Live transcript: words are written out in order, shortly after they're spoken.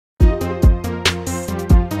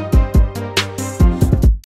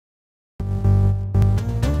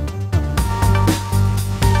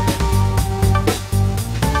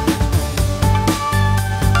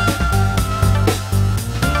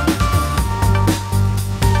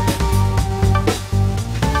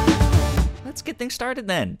things started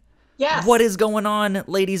then. Yes. What is going on,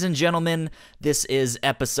 ladies and gentlemen? This is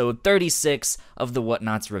episode 36 of the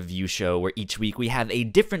Whatnauts Review Show, where each week we have a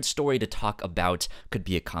different story to talk about. Could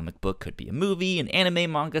be a comic book, could be a movie, an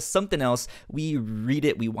anime, manga, something else. We read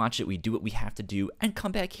it, we watch it, we do what we have to do, and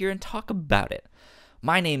come back here and talk about it.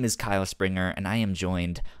 My name is Kyle Springer, and I am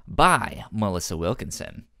joined by Melissa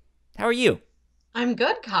Wilkinson. How are you? I'm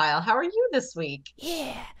good, Kyle. How are you this week?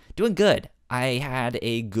 Yeah, doing good. I had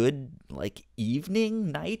a good,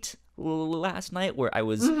 night last night where I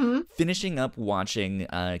was finishing up watching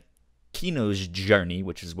Kino's Journey,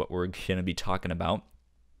 which is what we're going to be talking about.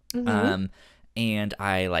 And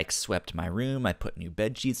I swept my room. I put new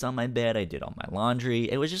bed sheets on my bed. I did all my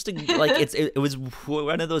laundry. It was just it was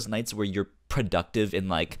one of those nights where you're productive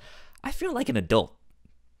and I feel like an adult.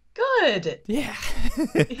 Good. Yeah.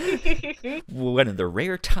 One of the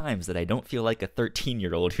rare times that I don't feel like a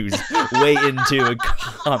 13-year-old who's way into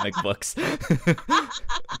comic books.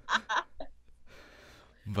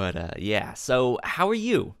 But yeah. So how are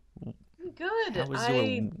you? Good. How was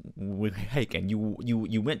your weekend?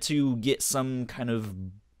 You went to get some kind of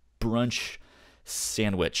brunch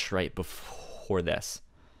sandwich right before this.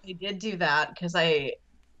 I did do that because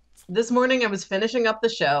this morning I was finishing up the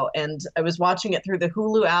show and I was watching it through the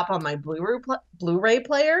Hulu app on my Blu-ray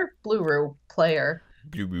player.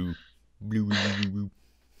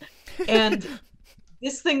 And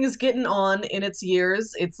this thing is getting on in its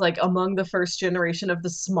years. It's among the first generation of the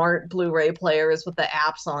smart Blu-ray players with the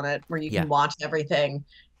apps on it where you can watch everything.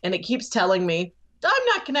 And it keeps telling me, I'm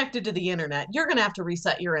not connected to the internet. You're going to have to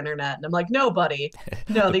reset your internet. And I'm like, no, buddy.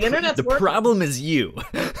 No, the internet's working. The problem is you.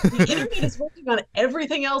 The internet is working on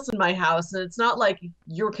everything else in my house. And it's not like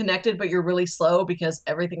you're connected, but you're really slow because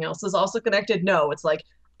everything else is also connected. No, it's like,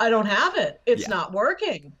 I don't have it. It's not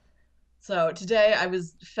working. So today I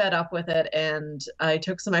was fed up with it and I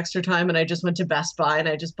took some extra time and I just went to Best Buy and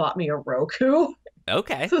I just bought me a Roku.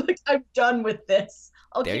 Okay. So I'm done with this.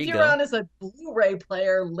 I'll keep you around as a Blu-ray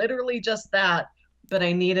player, literally just that, but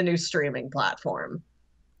I need a new streaming platform.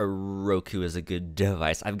 A Roku is a good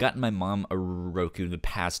device. I've gotten my mom a Roku the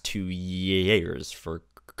past 2 years for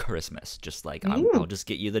Christmas. Just I'll just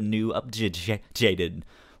get you the new updated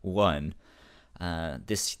one.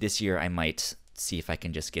 This year I might see if I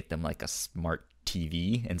can just get them a smart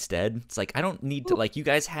TV instead. It's I don't need to, you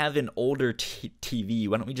guys have an older TV.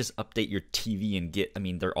 Why don't we just update your TV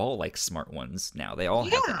and they're all smart ones now. They all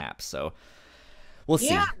have the apps, so we'll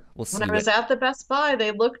see. We'll see. When I was at the Best Buy,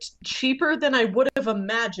 they looked cheaper than I would have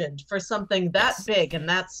imagined for something that big and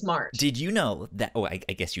that smart. Did you know that? Oh, I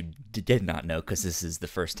guess you did not know because this is the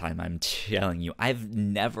first time I'm telling you. I've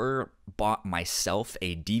never bought myself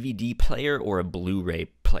a DVD player or a Blu-ray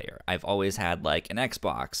player. I've always had an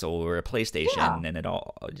Xbox or a PlayStation, and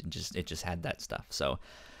it just had that stuff. So,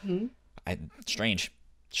 strange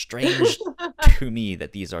to me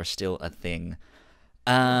that these are still a thing.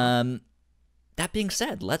 That being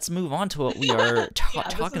said, let's move on to what we are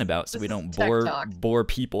talking about so we don't bore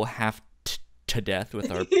people half to death with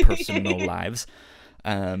our personal lives.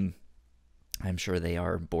 I'm sure they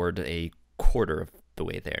are bored a quarter of the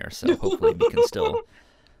way there, so hopefully we can still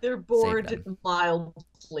They're bored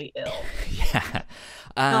mildly ill. Yeah.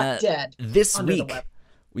 Not dead. This week,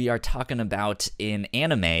 we are talking about an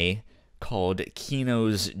anime called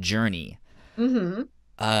Kino's Journey.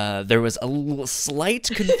 There was a slight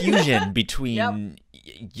confusion between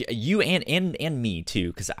you and me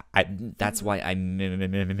too, because that's why I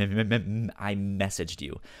messaged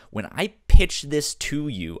you. When I pitched this to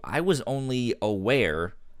you, I was only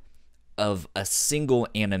aware of a single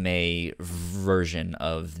anime version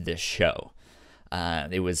of this show.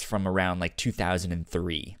 It was from around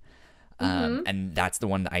 2003. And that's the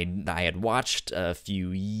one that I had watched a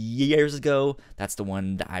few years ago. That's the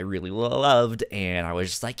one that I really loved, and I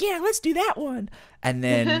was just yeah, let's do that one. And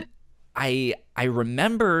then I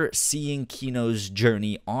remember seeing Kino's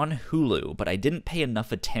Journey on Hulu, but I didn't pay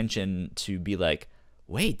enough attention to be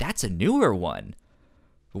wait, that's a newer one.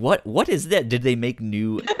 What is that? Did they make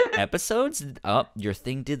new episodes? Oh, your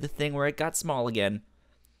thing did the thing where it got small again.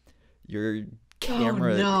 Your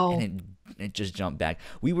camera, and it just jumped back.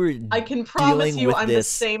 I can promise you I'm the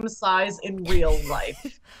same size in real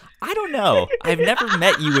life. I don't know. I've never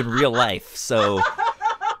met you in real life, so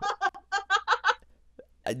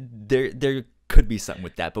there could be something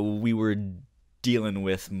with that. But we were dealing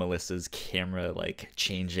with Melissa's camera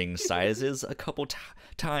changing sizes a couple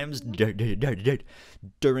times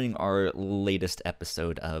during our latest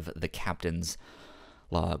episode of The Captain's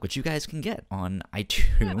Log, which you guys can get on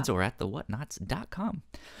iTunes or at thewhatnauts.com.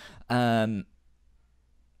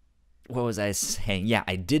 What was I saying? Yeah,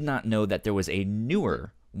 I did not know that there was a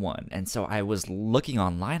newer one. And so I was looking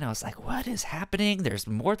online. I was like, what is happening? There's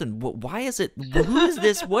more than, why is it, who is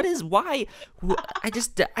this? What is, why? I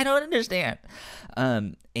don't understand.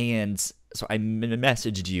 And so I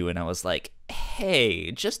messaged you and I was like,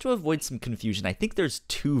 hey, just to avoid some confusion, I think there's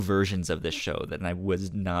 2 versions of this show that I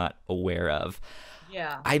was not aware of.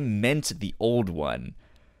 Yeah. I meant the old one.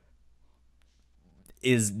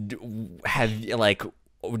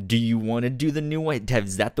 Do you want to do the new one?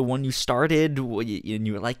 Is that the one you started? And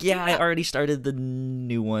you were like, yeah, I already started the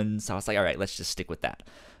new one. So I was like, all right, let's just stick with that.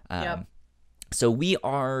 Yep. So we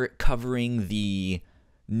are covering the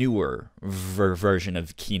newer version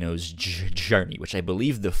of Kino's Journey, which I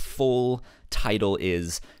believe the full title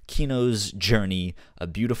is Kino's Journey, A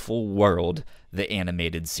Beautiful World, the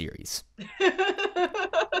animated series.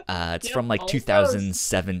 It's from like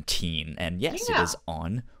 2017. And yes, it is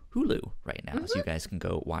on Hulu right now, so you guys can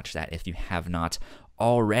go watch that if you have not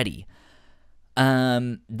already.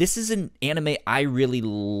 This is an anime I really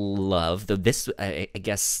love, though this, I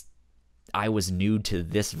guess I was new to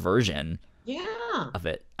this version of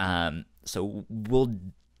it. So we'll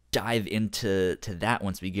dive into that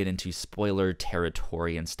once we get into spoiler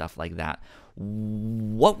territory and stuff like that.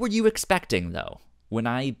 What were you expecting, though, when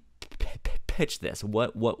I pitched this?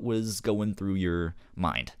 What was going through your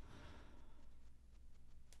mind?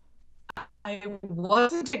 I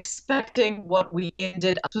wasn't expecting what we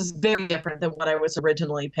ended up. It was very different than what I was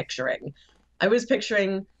originally picturing. I was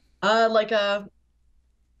picturing like a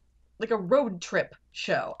road trip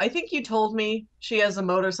show. I think you told me she has a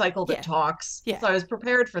motorcycle that talks. Yeah. So I was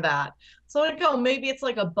prepared for that. So I'd go, maybe it's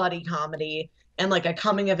like a buddy comedy and like a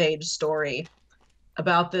coming of age story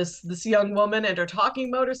about this young woman and her talking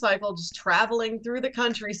motorcycle just traveling through the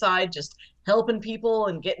countryside, just helping people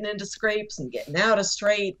and getting into scrapes and getting out of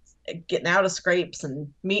scrapes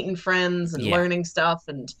and meeting friends and learning stuff.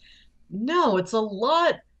 And no, it's a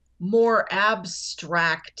lot more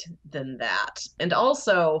abstract than that. And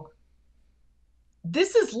also,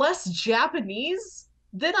 this is less Japanese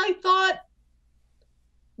than I thought.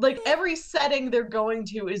 Like, every setting they're going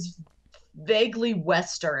to is vaguely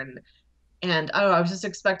Western. And I don't know, I was just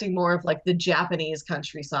expecting more of like the Japanese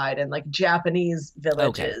countryside and like Japanese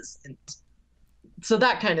villages. Okay. And so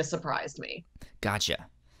that kind of surprised me. Gotcha.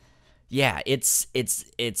 Yeah, it's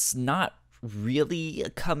not really a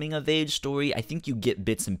coming of age story. I think you get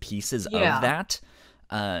bits and pieces of that,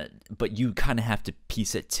 but you kind of have to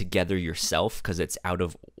piece it together yourself because it's out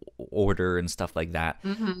of order and stuff like that.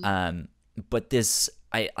 Mm-hmm. But this,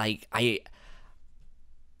 I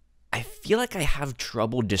feel like I have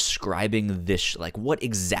trouble describing this, like what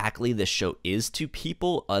exactly this show is to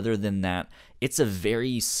people, other than that it's a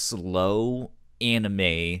very slow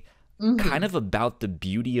anime. Mm-hmm. Kind of about the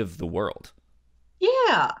beauty of the world.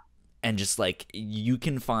 Yeah. And just like you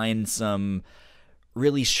can find some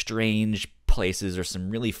really strange places or some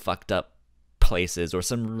really fucked up places or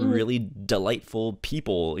some really delightful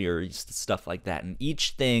people or stuff like that. And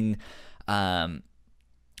each thing,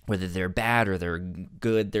 whether they're bad or they're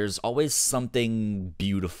good, there's always something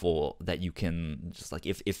beautiful that you can just like,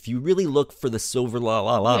 if you really look for the silver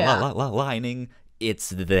lining, it's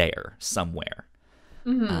there somewhere.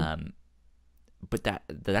 Mm-hmm. But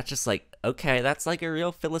that's just like, okay, that's like a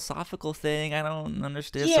real philosophical thing. I don't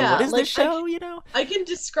understand. Yeah, so what is like, this show, I can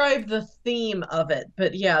describe the theme of it,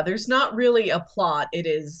 but yeah, there's not really a plot. It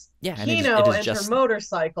is Kino and her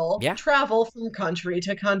motorcycle travel from country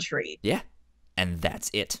to country. Yeah, and that's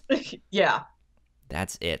it. Yeah.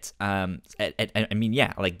 That's it. I mean,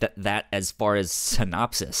 yeah, like that as far as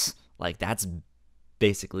synopsis, like that's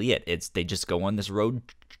basically it. They just go on this road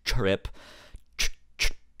trip,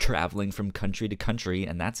 traveling from country to country,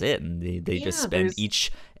 and that's it. And they just spend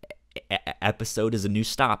each episode is a new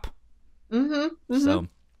stop. Mm-hmm. So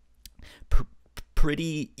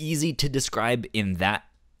pretty easy to describe in that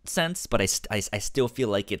sense, but I still feel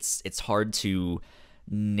like it's hard to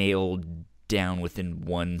nail down within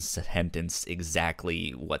one sentence exactly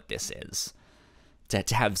what this is.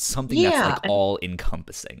 To have something that's like all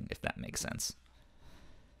encompassing, if that makes sense.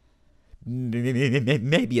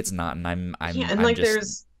 Maybe it's not, and I'm like just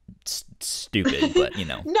there's stupid, but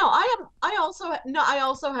No, I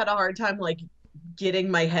also had a hard time like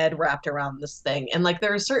getting my head wrapped around this thing, and like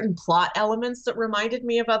there are certain plot elements that reminded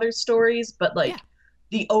me of other stories, but like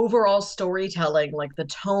the overall storytelling, like the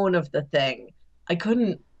tone of the thing, I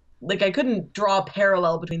couldn't draw a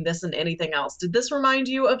parallel between this and anything else. Did this remind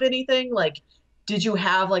you of anything? Like, did you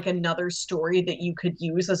have like another story that you could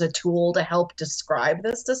use as a tool to help describe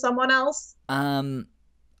this to someone else?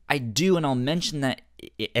 I do, and I'll mention that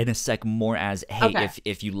in a sec more as, hey,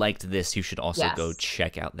 if you liked this, you should also go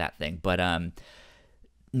check out that thing. But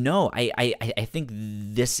No, I think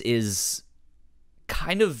this is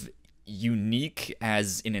kind of unique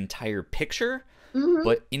as an entire picture, Hmm.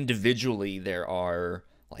 but individually there are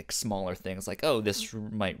like smaller things like, oh, this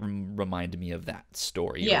might remind me of that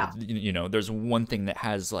story, or Yeah. there's one thing that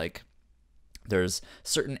has like, there's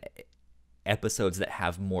certain episodes that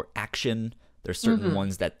have more action. There's certain Hmm.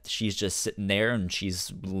 ones that she's just sitting there and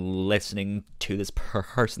she's listening to this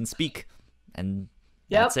person speak, and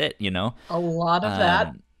that's Yep. it. A lot of that.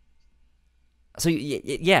 Um, so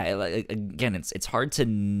yeah, like, again, it's hard to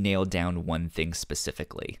nail down one thing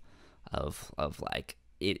specifically, of like,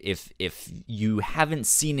 if you haven't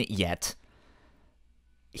seen it yet,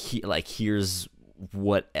 here's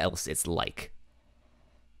what else it's like.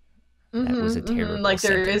 That was a terrible Like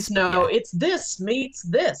there sentence, is but no, yeah, it's this meets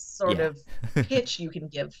this sort yeah, of pitch you can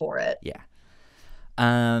give for it. yeah.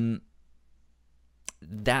 Um,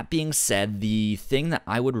 that being said, the thing that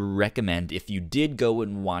I would recommend if you did go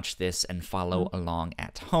and watch this and follow Mhm. along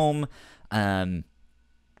at home, um,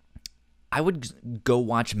 I would go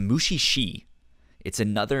watch Mushishi. It's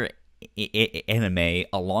another anime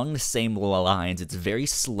along the same lines. It's very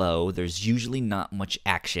slow. There's usually not much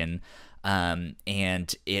action.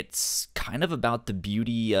 And it's kind of about the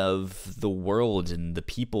beauty of the world and the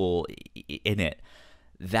people in it.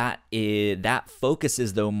 That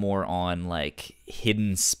focuses though more on like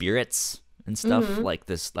hidden spirits and stuff Mhm. like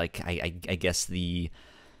this. Like I guess the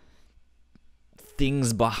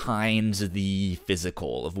things behind the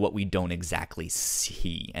physical of what we don't exactly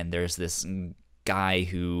see. And there's this guy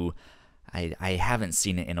who I haven't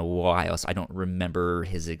seen it in a while, so I don't remember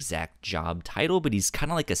his exact job title, but he's kind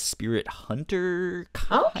of like a spirit hunter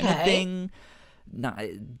kind of Okay. thing. Not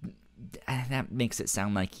that makes it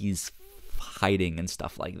sound like he's hiding and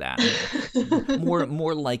stuff like that.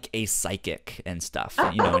 More like a psychic and stuff,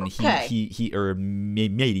 and Okay. he or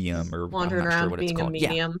medium, Just or I'm wandering not sure around what it's being a called. Yeah,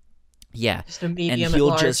 medium, yeah. just a And medium at he'll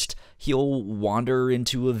large. just he'll wander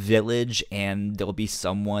into a village and there'll be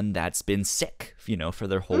someone that's been sick, for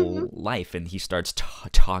their Hmm. whole life, and he starts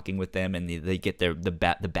talking with them, and they get the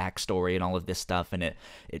backstory and all of this stuff, and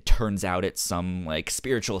it turns out it's some like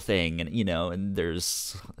spiritual thing, and and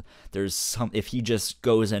there's some, if he just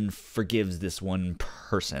goes and forgives this one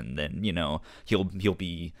person, then he'll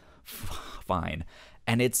be fine.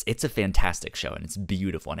 And it's a fantastic show, and it's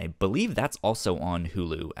beautiful, and I believe that's also on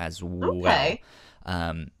Hulu as well. Okay.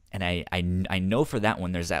 And I know for that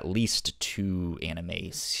one there's at least 2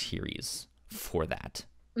 anime series for that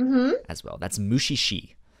Hmm. as well. That's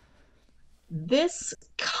Mushishi. This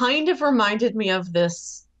kind of reminded me of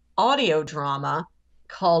this audio drama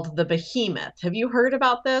called The Behemoth. Have you heard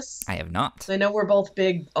about this? I have not. I know we're both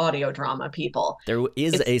big audio drama people. There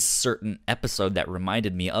is It's a certain episode that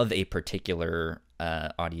reminded me of a particular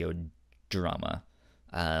audio drama,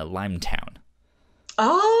 Limetown.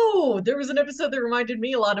 Oh, there was an episode that reminded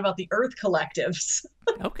me a lot about the Earth collectives.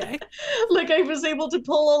 Okay. Like I was able to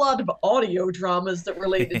pull a lot of audio dramas that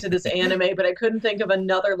related to this anime, but I couldn't think of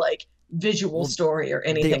another like visual Well, story or they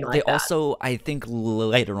anything they like that. also, I think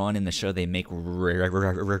later on in the show, they make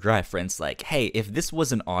reference like, hey, if this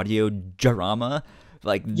was an audio drama,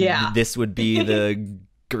 like Yeah. this would be the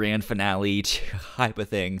grand finale type of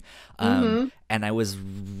thing. Hmm. And I was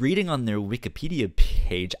reading on their Wikipedia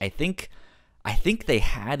page. I think they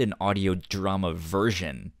had an audio drama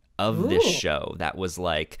version of this Ooh. show that was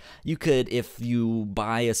like, you could, if you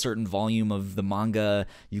buy a certain volume of the manga,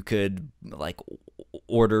 you could like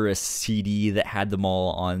order a CD that had them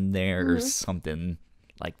all on there or Hmm. something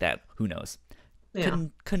like that. Who knows? Yeah.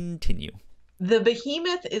 Continue. The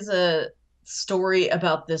Behemoth is a story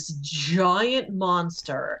about this giant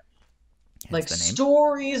monster, Hence like the name.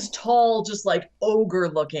 stories tall, just like ogre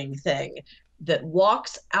looking thing that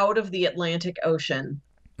walks out of the Atlantic Ocean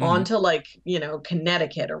Mm-hmm. onto like,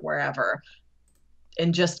 Connecticut or wherever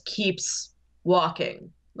and just keeps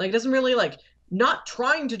walking. Like doesn't really like not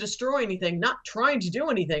trying to destroy anything, not trying to do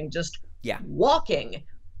anything, just Yeah. walking.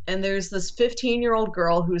 And there's this 15-year-old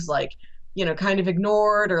girl who's like, kind of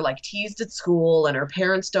ignored or like teased at school, and her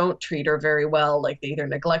parents don't treat her very well. Like they either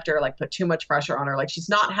neglect her or like put too much pressure on her. Like she's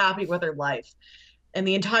not happy with her life. And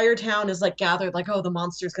the entire town is like gathered, like, oh, the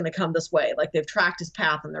monster's going to come this way. Like they've tracked his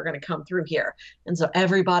path and they're going to come through here. And so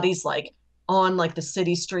everybody's like on like the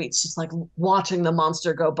city streets, just like watching the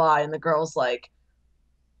monster go by. And the girl's like,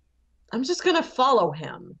 I'm just going to follow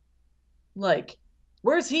him. Like,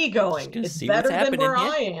 where's he Just going? gonna It's see what's better than happening. where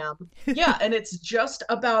Yeah. I am. Yeah. And it's just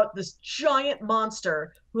about this giant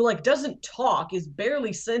monster who like doesn't talk, is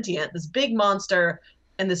barely sentient, this big monster,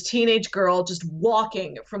 and this teenage girl just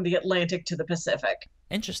walking from the Atlantic to the Pacific.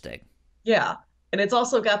 Interesting. Yeah. And it's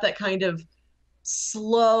also got that kind of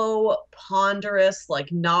slow, ponderous,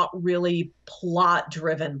 like not really plot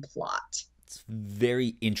driven plot. It's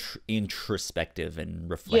very introspective and Yeah.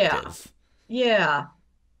 reflective. Yeah.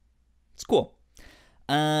 It's cool.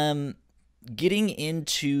 Um, Getting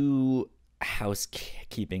into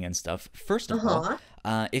housekeeping and stuff. First of all,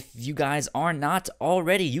 Uh-huh. if you guys are not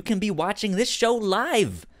already, you can be watching this show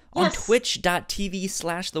live on Yes.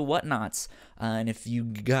 twitch.tv/the Whatnauts. And if you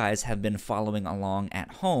guys have been following along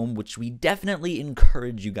at home, which we definitely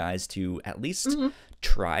encourage you guys to at least Hmm.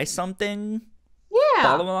 try something, Yeah.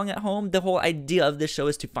 follow along at home. The whole idea of this show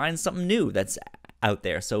is to find something new that's out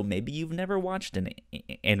there. So maybe you've never watched an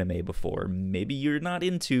anime before. Maybe you're not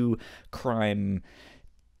into crime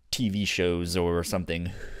TV shows or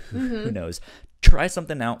something. Who Hmm. knows? Try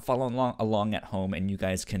something out, follow along at home, and you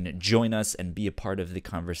guys can join us and be a part of the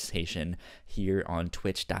conversation here on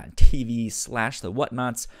twitch.tv/the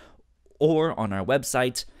Whatnauts or on our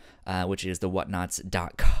website, which is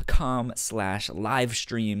thewhatnauts.com/live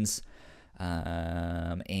streams.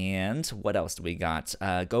 And what else do we got?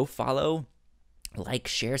 Go follow, like,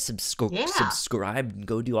 share, Yeah. subscribe,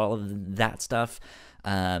 go do all of that stuff.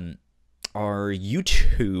 Our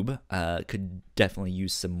YouTube could definitely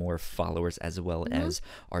use some more followers, as well as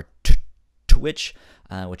our Twitch,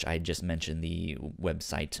 which I just mentioned the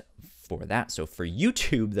website for that. So for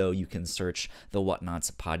YouTube, though, you can search the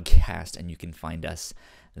Whatnauts podcast and you can find us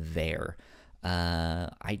there.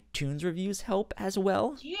 iTunes reviews help as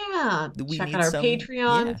well. Yeah. We Check need out our some,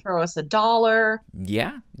 Patreon, yeah, throw us $1.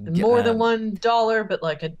 yeah, More than $1, but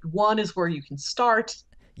like a one is where you can start.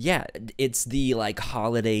 yeah. It's the like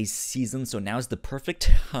holiday season, so now's the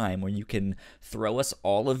perfect time where you can throw us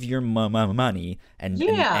all of your money and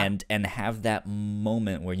Yeah. and have that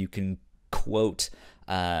moment where you can quote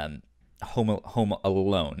Home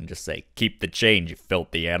Alone, just say, "Keep the change, you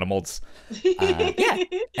filthy animals." Yeah,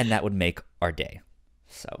 and that would make our day.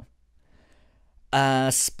 So,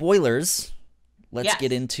 spoilers. Let's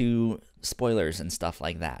get Yes. into spoilers and stuff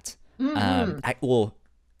like that. Hmm.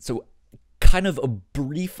 So kind of a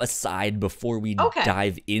brief aside before we Okay.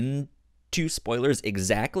 dive into spoilers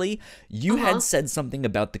exactly. You had said something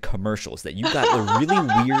about the commercials, that you got a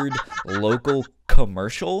really weird local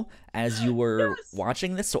commercial as you were Yes.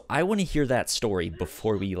 watching this. So I want to hear that story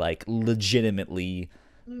before we like legitimately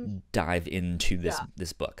Mm. dive into Yeah.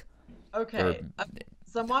 this book. Okay.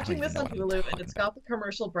 So I'm watching even this know on what I'm Hulu and talking it's about. got the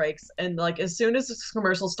commercial breaks. And like as soon as this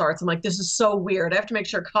commercial starts, I'm like, this is so weird. I have to make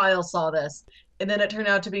sure Kyle saw this. And then it turned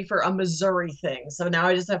out to be for a Missouri thing. So now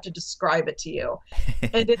I just have to describe it to you.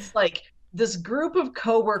 And it's like this group of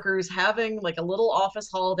coworkers having like a little office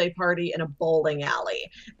holiday party in a bowling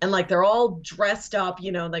alley. And like they're all dressed up,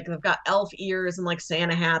 like they've got elf ears and like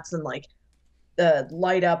Santa hats and like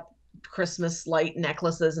light up Christmas light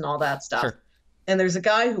necklaces and all that stuff. Sure. And there's a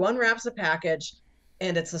guy who unwraps a package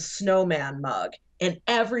and it's a snowman mug. And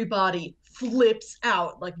everybody flips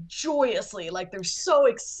out like joyously, like they're so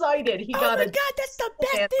excited he Oh got my a god, that's the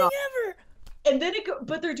best snowman thing mug. ever! And then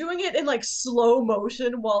but they're doing it in like slow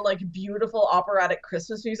motion while like beautiful operatic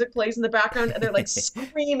Christmas music plays in the background, and they're like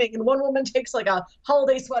screaming. And one woman takes like a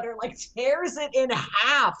holiday sweater and like tears it in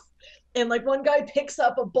half. And like one guy picks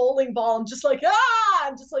up a bowling ball and just like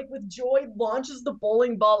and just like with joy launches the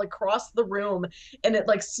bowling ball across the room, and it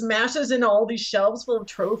like smashes into all these shelves full of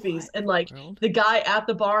trophies. What And in like the world? the guy at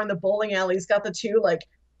the bar in the bowling alley's got the two like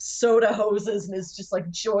soda hoses and is just like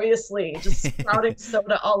joyously just spouting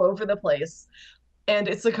soda all over the place. And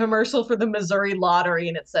it's a commercial for the Missouri lottery,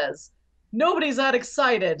 and it says, "Nobody's that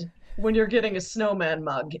excited when you're getting a snowman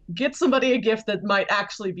mug. Get somebody a gift that might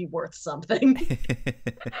actually be worth something."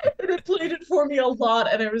 And it played it for me a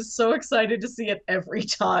lot, and I was so excited to see it every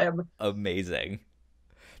time. Amazing.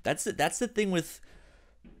 That's the thing with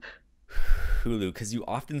Hulu, because you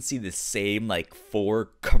often see the same like 4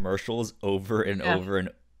 commercials over and Yeah. over and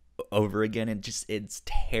over again, and just it's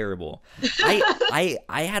terrible.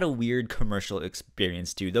 I had a weird commercial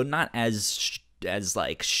experience too, though not as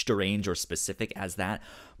like strange or specific as that.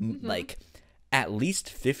 Like at least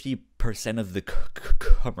 50% of the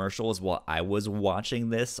commercials while I was watching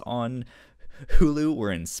this on Hulu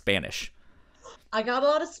were in Spanish, I got a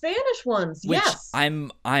lot of Spanish ones. which Yes.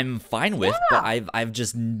 I'm fine with, but Yeah. I've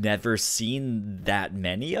just never seen that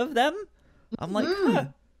many of them. I'm like, huh.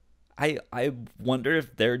 I wonder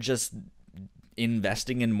if they're just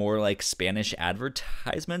investing in more like Spanish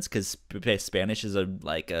advertisements, because Spanish is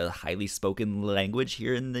a highly spoken language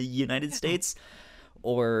here in the United States,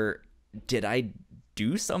 or did I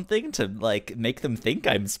do something to like make them think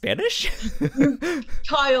I'm Spanish?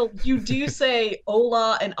 Kyle, you do say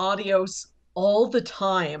hola and adios all the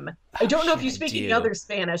time. I Oh don't know if shit, you I speak any do. other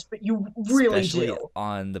Spanish, but you really Especially do.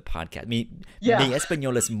 on the podcast. Mi Yeah.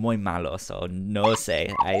 español es muy malo, so no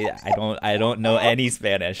sé. I don't know any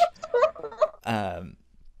Spanish. Um,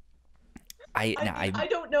 I mean, I I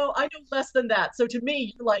don't know. I know less than that. So to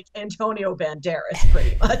me, you're like Antonio Banderas,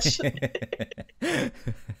 pretty much.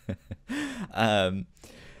 um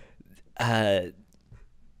uh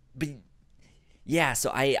but yeah,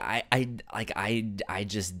 so I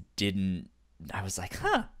just didn't. I was like,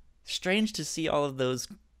 huh, strange to see all of those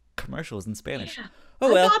commercials in Spanish. Yeah, Oh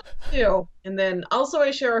I well. thought so too. And then also,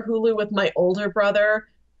 I share a Hulu with my older brother,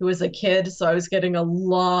 who is a kid. So I was getting a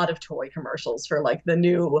lot of toy commercials for like the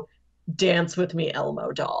new Dance with Me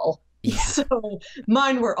Elmo doll. Yeah. So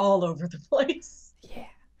mine were all over the place. Yeah.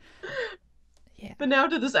 Yeah. But now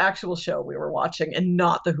to this actual show we were watching and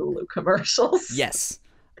not the Hulu commercials. Yes.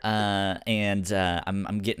 And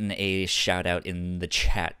I'm getting a shout out in the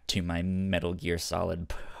chat to my Metal Gear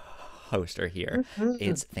Solid poster here. Mhm.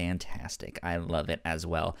 It's fantastic. I love it as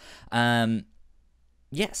well.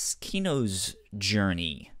 Yes, Kino's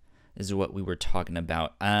journey is what we were talking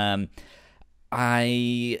about.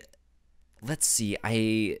 I let's see.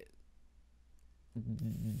 I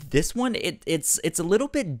This one, it's a little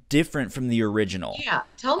bit different from the original. Yeah,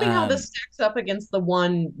 tell me how this Um, stacks up against the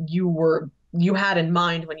one you had in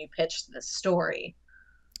mind when you pitched this story.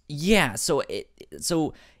 yeah, so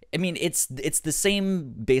I mean, it's the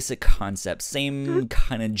same basic concept, Mhm. same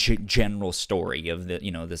kind of general story of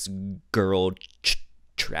this girl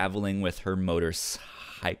traveling with her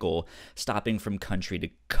motorcycle, stopping from country to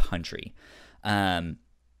country, um,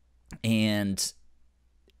 and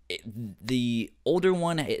the older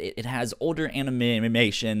one, it has older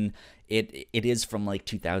animation. It is from like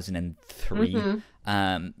 2003. Mhm.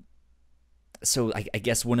 Um, so I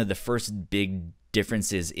guess one of the first big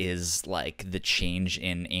differences is like the change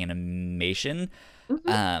in animation. Mhm.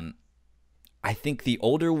 Um, I think the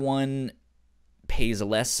older one pays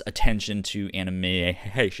less attention to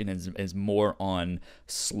animation, is more on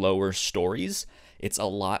slower stories. It's a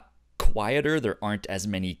lot quieter. There aren't as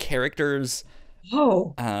many characters.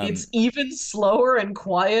 Oh, Um, it's even slower and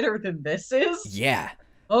quieter than this is? yeah.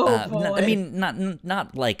 Oh I boy. mean,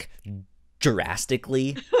 not like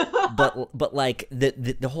drastically, but like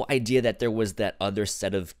the whole idea that there was that other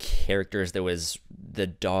set of characters. There was the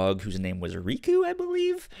dog whose name was Riku, I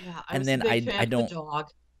believe, Yeah, I and was a then big fan of the dog.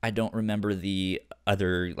 I don't remember the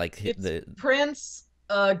other, like It's the Prince,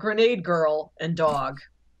 Grenade Girl, and Dog.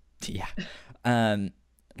 yeah. Um,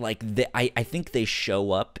 like I think they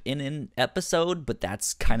show up in an episode, but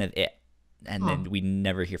that's kind of it. And Huh. then we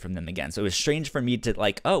never hear from them again. So it was strange for me to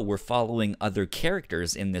like, oh, we're following other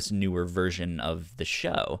characters in this newer version of the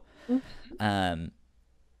show. Um,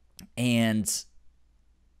 and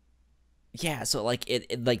yeah, so like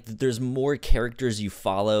like there's more characters you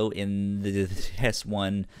follow in this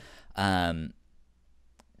one. Um,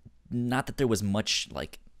 Not that there was much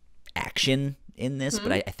like action in this,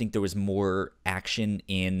 but Mhm. I think there was more action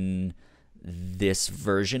in this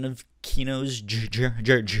version of Kino's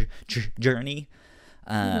journey. Mhm.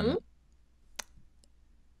 Um,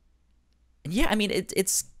 yeah, I mean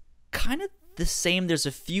it's kind of the same. There's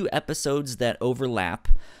a few episodes that overlap.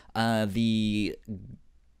 The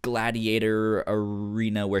gladiator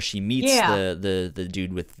arena where she meets Yeah. the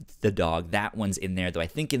dude with the dog. That one's in there, though. I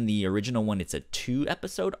think in the original one it's a 2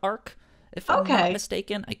 episode arc, if I'm not Okay.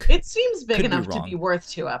 mistaken. I It seems big could be enough to be wrong. worth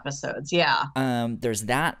 2 episodes. Yeah. There's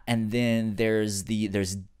that, and then there's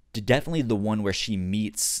definitely the one where she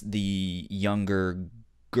meets the younger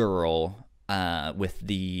girl, with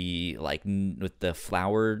the with the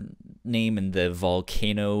flower name and the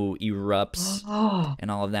volcano erupts Oh.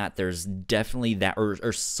 and all of that. There's definitely that, or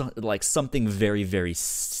like something very very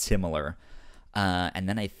similar. And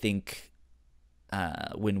then I think,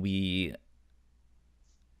 when we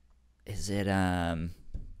is it I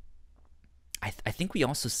think we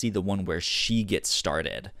also see the one where she gets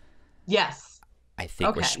started. Yes. I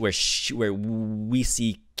think Okay. where we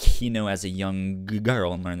see Kino as a young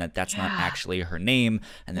girl and learn that that's not Yeah. actually her name,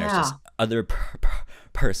 and there's this Yeah. other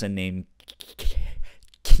person named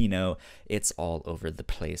Kino. It's all over the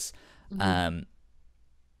place. Mhm. Um,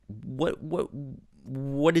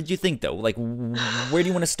 what did you think though? Like, where do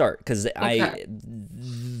you want to start? Because Okay.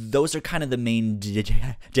 those are kind of the main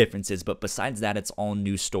differences, but besides that, it's all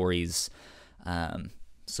new stories.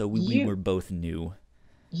 So we You were both new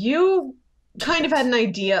you to kind of had it. an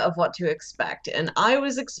idea of what to expect, and I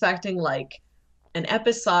was expecting like an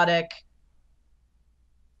episodic,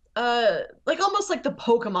 like almost like the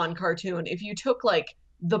Pokemon cartoon. If you took like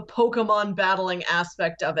the Pokemon battling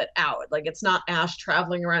aspect of it out, like it's not Ash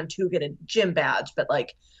traveling around to get a gym badge, but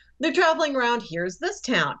like they're traveling around. Here's this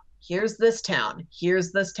town. Here's this town.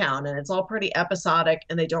 Here's this town. And it's all pretty episodic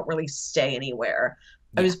and they don't really stay anywhere.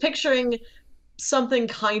 I Yeah. was picturing something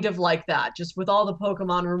kind of like that, just with all the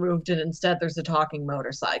Pokemon removed, and instead there's a talking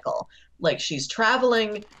motorcycle. Like she's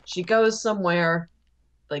traveling, she goes somewhere,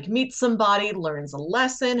 like meets somebody, learns a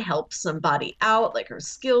lesson, helps somebody out, like her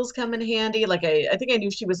skills come in handy. Like I think I knew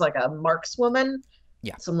she was like a markswoman.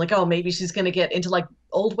 Yeah. So I'm like, oh, maybe she's gonna get into like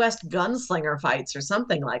Old West gunslinger fights or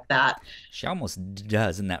something like that. She almost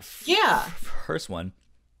does in that Yeah. first one.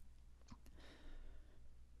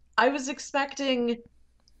 I was expecting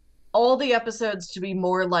all the episodes to be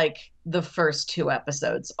more like the first two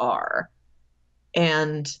episodes are.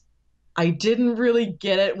 And I didn't really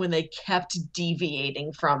get it when they kept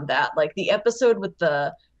deviating from that. Like the episode with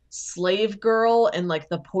the slave girl and like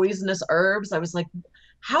the poisonous herbs, I was like,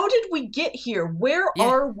 how did we get here? Where Yeah.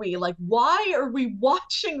 are we? Like, why are we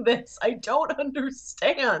watching this? I don't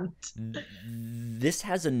understand. This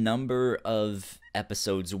has a number of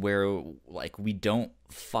episodes where like we don't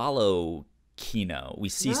follow Kino. We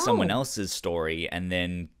see someone No. else's story, and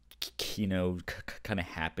then Kino kind of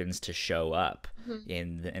happens to show up Mhm.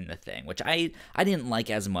 in the thing, which I didn't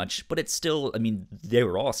like as much, but it's still, I mean, they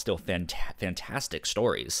were all still fantastic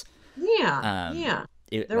stories. Yeah, yeah.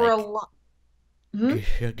 There were a lot.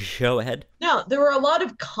 Go ahead. No, there were a lot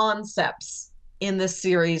of concepts in this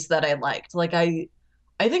series that I liked. Like I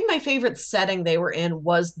think my favorite setting they were in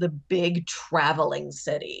was the big traveling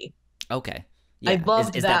city. Okay. I Yeah.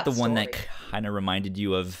 loved Is that that the one that story. kind of reminded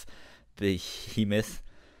you of the Behemoth?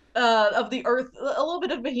 Of the Earth, a little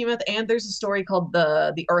bit of Behemoth, and there's a story called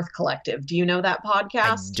the Earth Collective. Do you know that I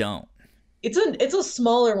podcast? don't. It's a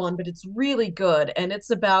smaller one, but it's really good, and it's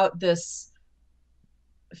about this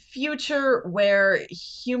future where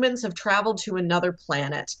humans have traveled to another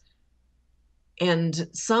planet and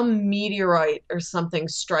some meteorite or something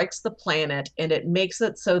strikes the planet and it makes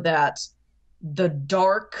it so that the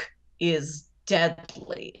dark is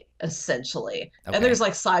deadly, essentially. And Okay. there's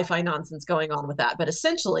like sci-fi nonsense going on with that, but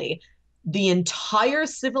essentially the entire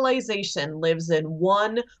civilization lives in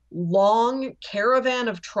one long caravan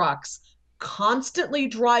of trucks constantly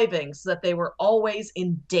driving so that they were always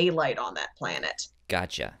in daylight on that planet.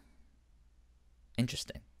 Gotcha.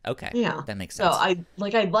 Interesting. Okay. Yeah. That makes So sense.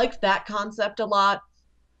 I liked that concept a lot.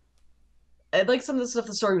 I liked some of the stuff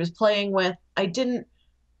the story was playing with. I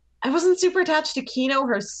wasn't super attached to Kino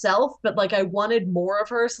herself, but like I wanted more of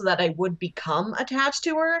her so that I would become attached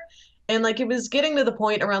to her. And like it was getting to the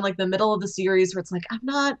point around like the middle of the series where it's like I'm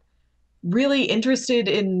not really interested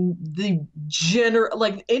in the general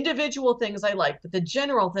like individual things I like, but the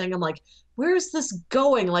general thing I'm like, where's this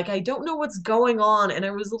going? Like I don't know what's going on, and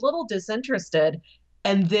I was a little disinterested.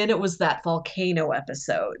 And then it was that volcano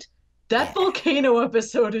episode. That Yeah. volcano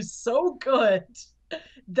episode is so good.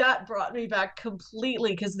 That brought me back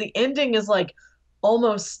completely because the ending is like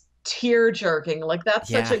almost tear jerking. Like that's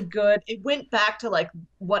such Yeah. a good. It went back to like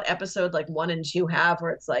what episode like 1 and 2 have,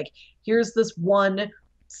 where it's like here's this one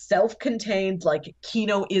self-contained like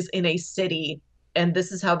Kino is in a city, and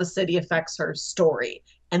this is how the city affects her story,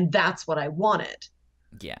 and that's what I wanted.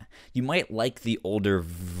 Yeah. You might like the older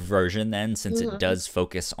version then, since it Mhm. does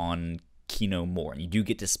focus on Kino more. You do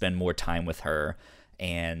get to spend more time with her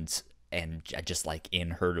and just like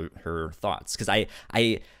in her thoughts. Because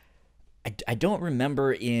I don't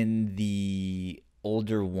remember in the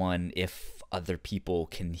older one if other people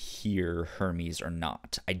can hear Hermes or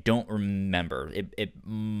not. I don't remember. It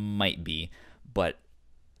might be, but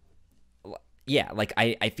yeah, like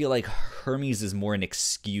I feel like Hermes is more an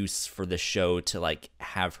excuse for the show to like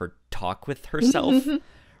have her talk with herself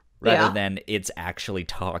rather Yeah. than it's actually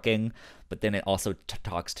talking. But then it also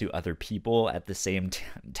talks to other people at the same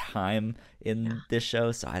time in this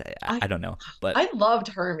show. So I I don't know, but I loved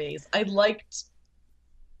Hermes. I liked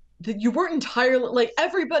that you weren't entirely like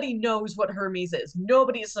everybody knows what Hermes is.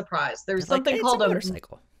 Nobody's surprised. they're There's like, something it's a called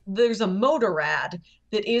motorcycle. there's a motorrad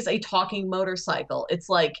that is a talking motorcycle. It's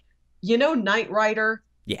like, you know, Knight Rider?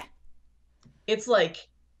 Yeah, It's like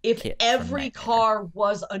if Kit from every Knight Rider. car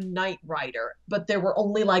was a Knight Rider, but there were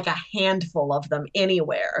only like a handful of them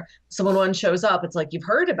anywhere. So when one shows up, it's like you've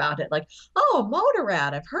heard about it. Like, oh,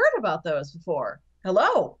 motorrad, I've heard about those before.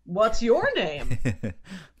 Hello, what's your name?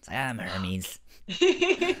 It's like, I'm Hermes.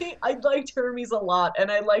 I liked Hermes a lot,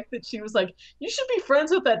 and I liked that she was like, "You should be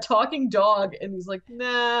friends with that talking dog," and he's like,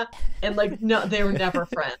 "Nah," and like, no, they were never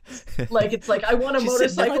friends. Like, it's like I want a She's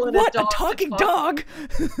sitting there motorcycle like, and a what? dog. A talking to talk.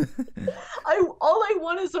 dog? All I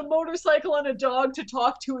want is a motorcycle and a dog to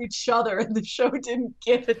talk to each other, and the show didn't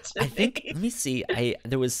give it to I think, me. let me see.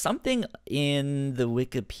 There was something in the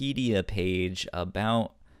Wikipedia page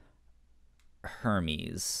about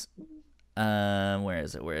Hermes. Where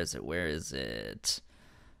is it? Where is it? Where is it?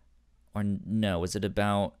 Or no, is it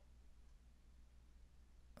about...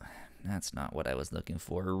 That's not what I was looking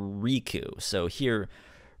for. Riku. So here,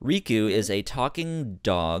 Riku is a talking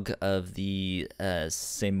dog of the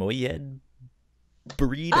Samoyed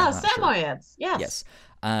breed. Samoyeds, yes.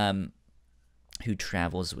 Yes. Who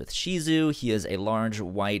travels with Shizu. He is a large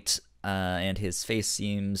white, and his face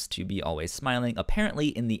seems to be always smiling. Apparently,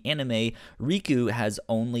 in the anime, Riku has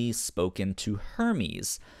only spoken to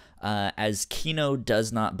Hermes, as Kino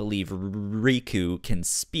does not believe Riku can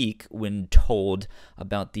speak when told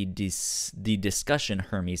about the discussion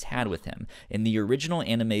Hermes had with him. In the original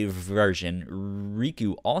anime version,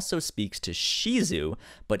 Riku also speaks to Shizu,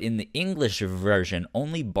 but in the English version,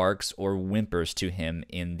 only barks or whimpers to him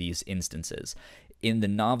in these instances. In the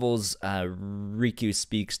novels, Riku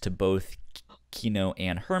speaks to both Kino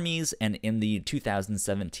and Hermes, and in the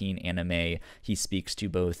 2017 anime, he speaks to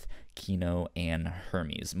both Kino and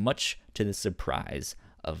Hermes, much to the surprise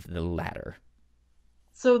of the latter.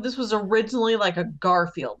 So this was originally like a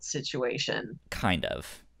Garfield situation. Kind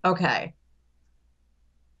of. Okay.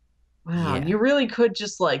 Wow, Yeah. you really could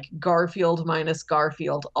just like Garfield minus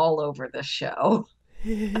Garfield all over this show.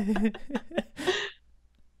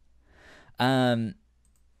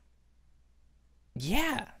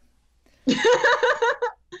 Yeah.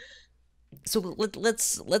 So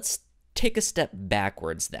let's take a step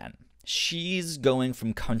backwards then. She's going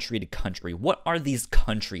from country to country. What are these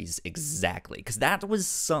countries exactly? Because that was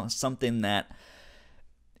something that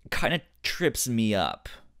kind of trips me up.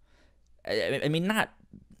 I mean, not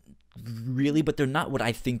really, but they're not what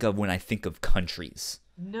I think of when I think of countries.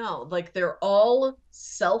 No, like they're all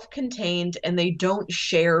self-contained and they don't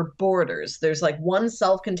share borders. There's like one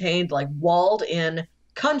self-contained, like walled in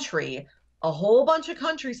country, a whole bunch of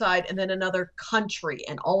countryside, and then another country.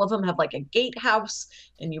 And all of them have like a gatehouse,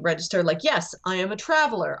 and you register like, yes, I am a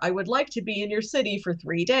traveler. I would like to be in your city for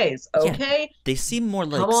 3 days. Okay. Yeah, they seem more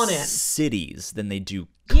like Come on in. cities than they do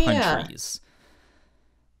countries.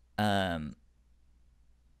 Yeah.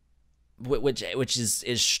 Which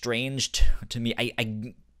is strange to me.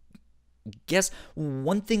 I guess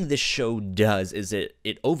one thing this show does is it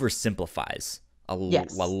oversimplifies a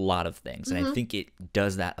lot of things, and I think it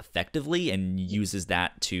does that effectively and uses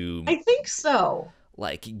that to, I think so,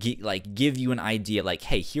 like give you an idea, like,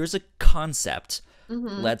 hey, here's a concept.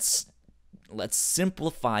 Let's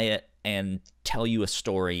simplify it and tell you a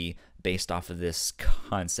story based off of this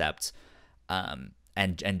concept.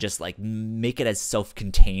 And just like make it as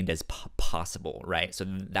self-contained as possible, right? So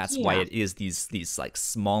that's why it is these like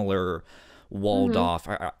smaller, walled off,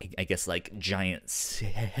 or I guess like giant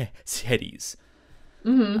cities,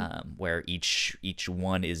 where each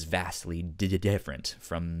one is vastly different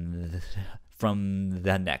from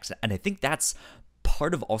the next. And I think that's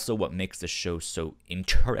part of also what makes the show so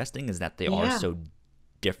interesting, is that they are so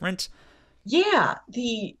different. Yeah,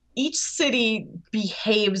 each city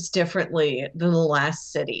behaves differently than the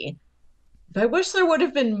last city. But I wish there would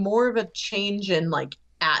have been more of a change in like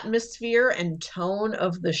atmosphere and tone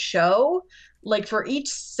of the show. Like for each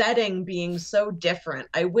setting being so different.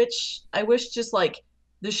 I wish just like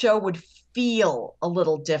the show would feel a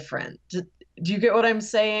little different. Do you get what I'm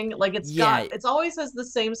saying? Like it's always has the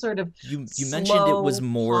same sort of you slow, mentioned it was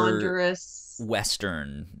more ponderous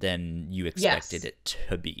Western than you expected it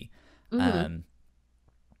to be.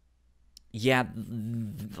 Yeah,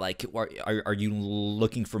 like are you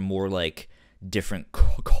looking for more like different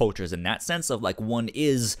cultures in that sense of like one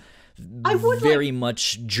is very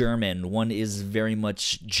much German, one is very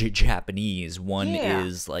much Japanese, one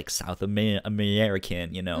is like South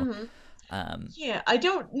American, you know? Yeah, I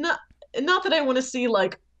don't not that I want to see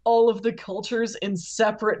like all of the cultures in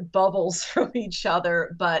separate bubbles from each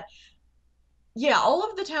other, but yeah, all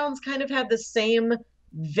of the towns kind of had the same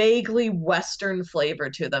vaguely Western flavor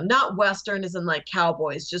to them. Not Western as in like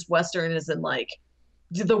cowboys, just Western as in like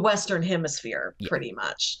the Western hemisphere, pretty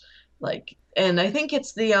much. Like, and I think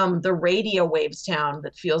it's the radio waves town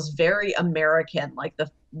that feels very American. Like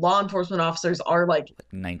the law enforcement officers are like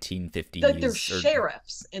 1950s. Like they're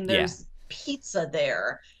sheriffs, and there's pizza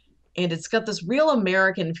there. And it's got this real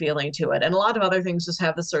American feeling to it. And a lot of other things just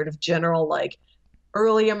have this sort of general like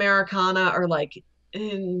early Americana or like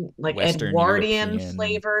in like Western Edwardian European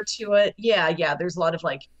flavor to it. Yeah. There's a lot of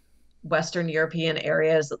like Western European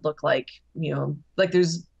areas that look like, you know, like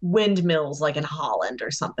there's windmills like in Holland or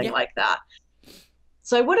something like that.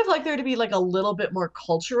 So I would have liked there to be like a little bit more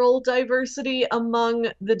cultural diversity among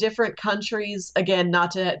the different countries. Again,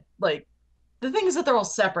 not to like, the thing is that they're all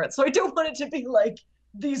separate. So I don't want it to be like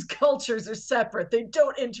these cultures are separate. They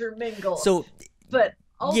don't intermingle. So but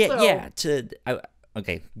Also, Okay, go ahead.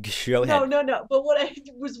 no. But what I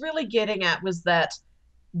was really getting at was that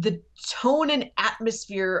the tone and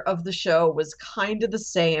atmosphere of the show was kind of the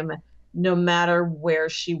same no matter where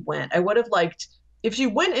she went. I would have liked if she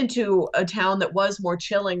went into a town that was more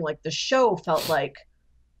chilling, like the show felt like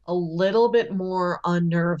a little bit more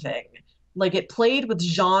unnerving. Like it played with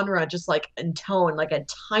genre just like in tone, like a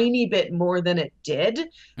tiny bit more than it did.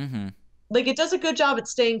 Mm-hmm. Like it does a good job at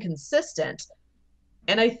staying consistent.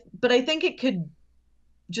 But I think it could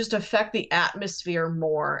just affect the atmosphere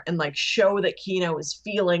more and like show that Kino is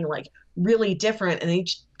feeling like really different and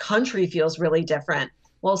each country feels really different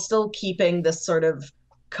while still keeping this sort of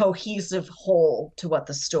cohesive whole to what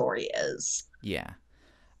the story is. Yeah.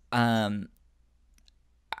 Um,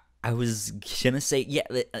 I was gonna say, yeah,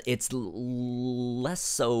 it's less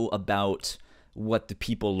so about what the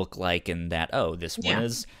people look like and that, oh, this one Yeah.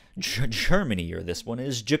 is Germany or this one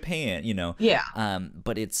is Japan, you know. Yeah.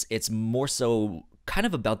 But it's more so kind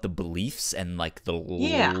of about the beliefs and like the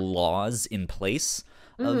Yeah. laws in place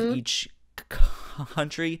of Mm-hmm. each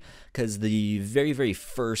country, because the very, very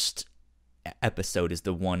first episode is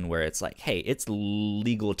the one where it's like, hey, it's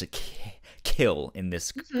legal to kill in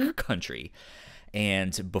this Mm-hmm. country.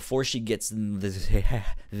 And before she gets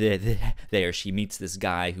there, she meets this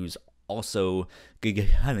guy who's also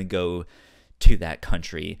gonna go to that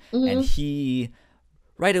country, and Mm-hmm. he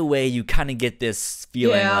right away you kind of get this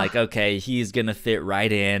feeling Yeah. like, okay, he's gonna fit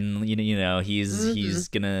right in. He's Mm-hmm.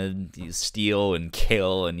 gonna steal and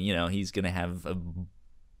kill, and he's gonna have a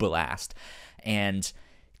blast. And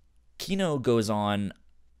Kino goes on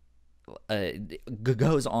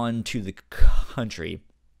to the country,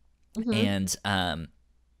 Mm-hmm. and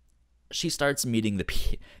she starts meeting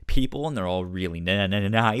the people, and they're all really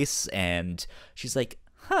nice, and she's like,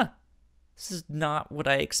 huh, this is not what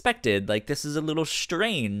I expected. Like, this is a little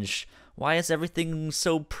strange. Why is everything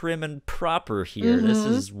so prim and proper here? This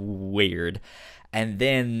Mm-hmm. is weird. And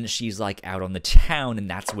then she's like out on the town, and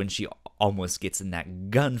that's when she almost gets in that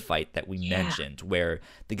gunfight that we Yeah. mentioned, where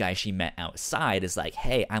the guy she met outside is like,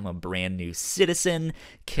 hey, I'm a brand new citizen.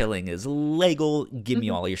 Killing is legal. Give me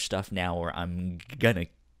Mm-hmm. all your stuff now, or I'm gonna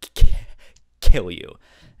kill you.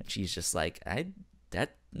 And she's just like,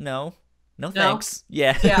 no. No No. thanks.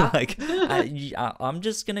 Yeah, Yeah. like I'm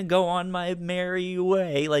just gonna go on my merry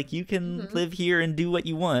way. Like, you can Mm-hmm. live here and do what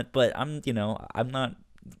you want, but I'm not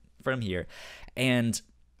from here. And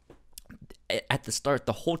at the start,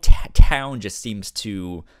 the whole town just seems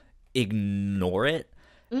to ignore it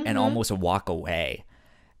and Mm-hmm. almost walk away.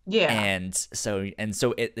 Yeah. And so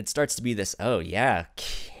it starts to be this, oh yeah,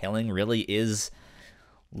 killing really is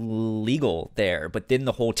legal there. But then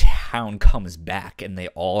the whole town comes back, and they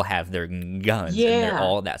all have their guns, and they're Yeah.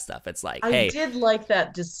 all that stuff. It's like, I hey, did like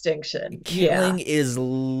that distinction. killing Yeah. is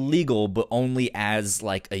legal, but only as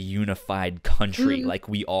like a unified country. Mhm. Like,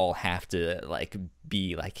 we all have to like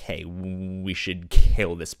be like, hey, we should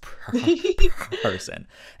kill this person.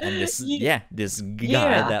 And this guy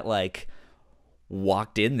Yeah. that like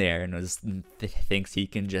walked in there and thinks he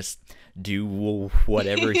can just do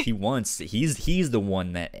whatever he wants. He's the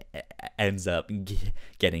one that ends up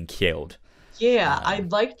getting killed. Yeah, I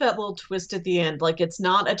liked that little twist at the end. Like it's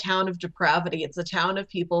not a town of depravity, it's a town of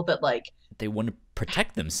people that like They want to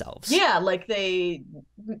protect themselves. yeah, like they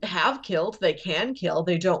have killed, they can kill,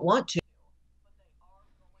 they don't want to.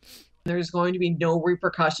 There's going to be no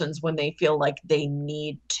repercussions when they feel like they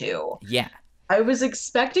need to. Yeah. I was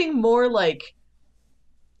expecting more like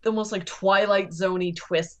almost like Twilight Zoney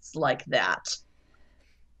twists like that.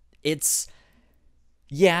 It's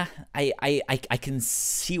yeah, I can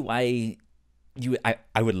see why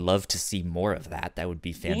I would love to see more of that. That would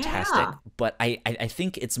be fantastic. Yeah. But I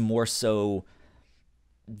think it's more so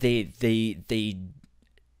they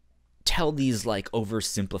tell these like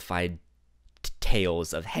oversimplified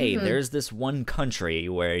tales of, hey, Mhm. there's this one country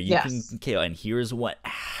where you Yes. can kill, and here's what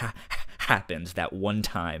happened that one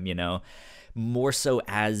time, more so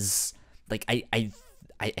as like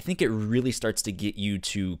I think it really starts to get you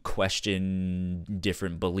to question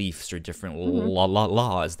different beliefs or different Mhm.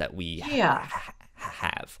 laws that we Yeah.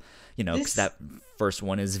 have, because This that first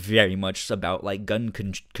one is very much about like gun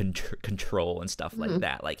control and stuff like Mhm.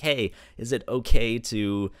 that. Like, hey, is it okay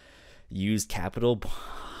to use capital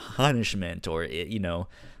punishment? Or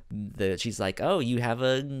she's like, oh, you have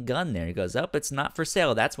a gun there. He goes, oh, it's not for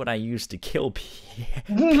sale. That's what I used to kill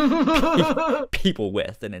people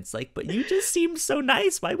with. And it's like, but you just seem so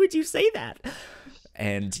nice. Why would you say that?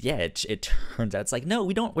 And yeah, it turns out it's like, no,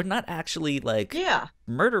 we're not actually like Yeah.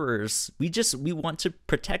 murderers. We want to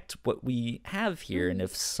protect what we have here. And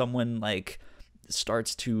if someone like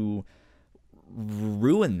starts to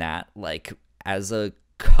ruin that, like as a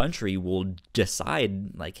country will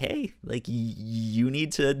decide, like, hey, like, you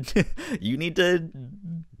need to you need to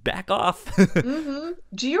back off.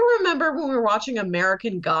 Do you remember when we were watching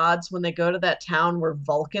American Gods when they go to that town where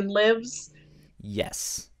Vulcan lives?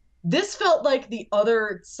 Yes. This felt like the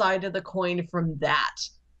other side of the coin from that.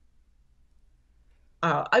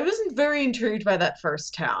 I wasn't very intrigued by that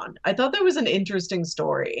first town. I thought that was an interesting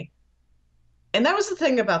story. And that was the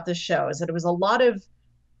thing about this show, is that it was a lot of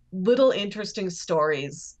little interesting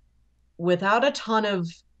stories without a ton of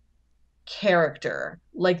character.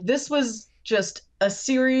 Like this was just a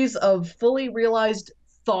series of fully realized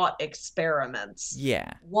thought experiments,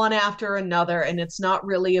 Yeah. one after another, and it's not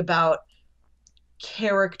really about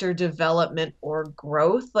character development or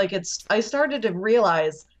growth. Like I started to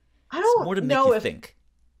realize I It's more don't to make know you if think.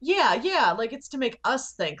 yeah, like it's to make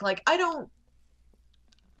us think. Like I don't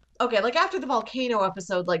okay, like after the volcano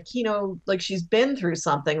episode, like Kino, like she's been through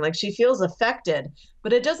something, like she feels affected,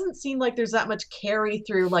 but it doesn't seem like there's that much carry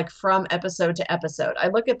through, like from episode to episode. I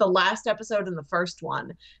look at the last episode and the first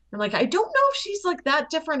one, and like, I don't know if she's like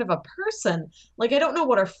that different of a person. Like, I don't know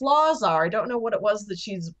what her flaws are. I don't know what it was that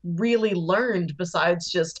she's really learned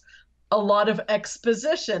besides just a lot of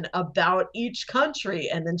exposition about each country.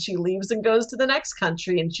 And then she leaves and goes to the next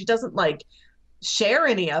country, and she doesn't like share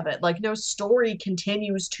any of it. Like no story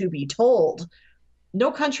continues to be told.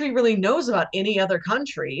 No country really knows about any other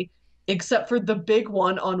country except for the big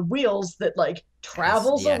one on wheels that like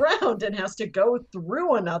travels Yeah. around and has to go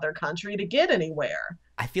through another country to get anywhere.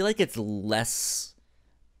 I feel like it's less.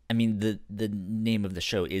 I mean, the name of the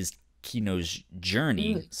show is Kino's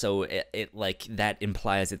Journey, so it like that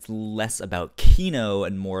implies it's less about Kino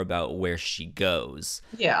and more about where she goes.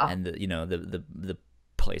 Yeah. And the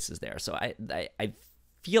places there. So I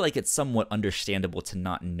feel like it's somewhat understandable to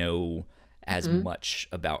not know as much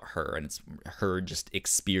about her, and it's her just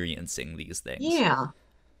experiencing these things. Yeah.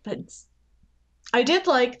 But I did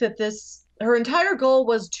like that her entire goal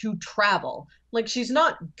was to travel. Like she's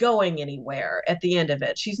not going anywhere at the end of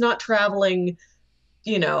it. She's not traveling,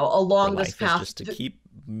 Her along this life is path. just to keep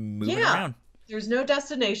moving Yeah. around. There's no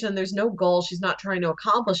destination, there's no goal. She's not trying to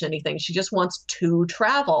accomplish anything. She just wants to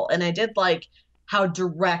travel. And I did like how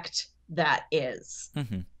direct that is.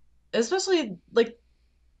 Especially like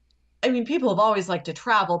I mean, people have always liked to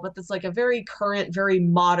travel, but it's like a very current, very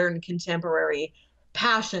modern, contemporary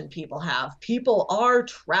passion people have. People are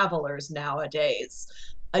travelers nowadays.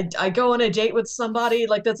 I go on a date with somebody,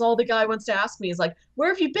 like that's all the guy wants to ask me is like, where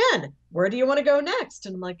have you been? Where do you want to go next?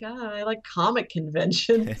 And I'm like, I like comic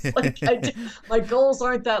conventions. Like my goals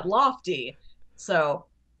aren't that lofty. So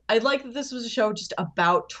I like that this was a show just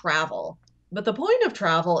about travel. But the point of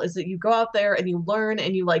travel is that you go out there and you learn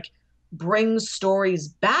and you like bring stories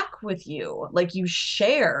back with you. Like you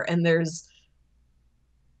share, and there's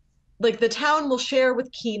like the town will share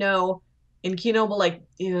with Kino, and Kino will like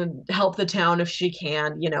help the town if she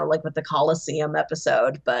can, like with the Colosseum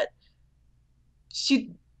episode, but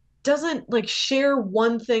she doesn't like share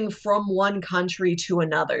one thing from one country to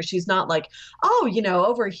another. She's not like, oh,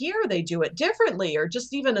 over here they do it differently, or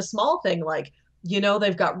just even a small thing like,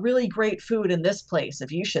 they've got really great food in this place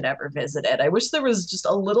if you should ever visit it. I wish there was just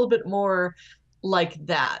a little bit more like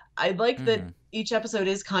that. I like that each episode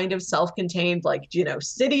is kind of self-contained, like,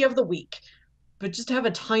 city of the week, but just have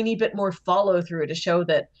a tiny bit more follow through to show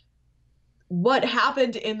that what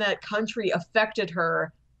happened in that country affected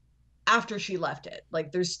her after she left it.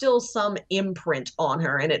 Like there's still some imprint on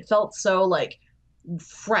her, and it felt so like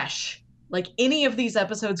fresh. Like any of these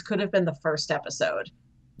episodes could have been the first episode.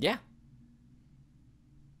 Yeah.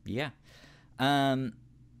 Yeah.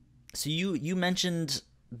 So you mentioned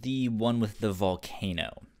the one with the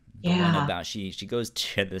volcano. The one about she goes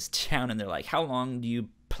to this town and they're like, how long do you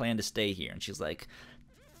plan to stay here? And she's like,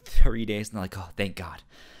 3 days. And they're like, oh, thank God.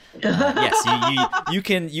 Yes, you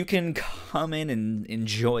can come in and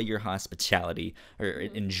enjoy your hospitality, or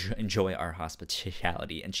enjoy our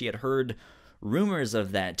hospitality. And she had heard rumors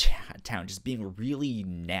of that town just being really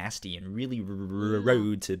nasty and really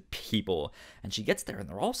rude to people. And she gets there and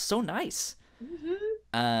they're all so nice.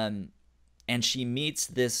 And she meets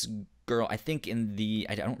this girl. I think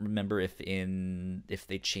I don't remember if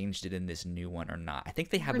they changed it in this new one or not. I think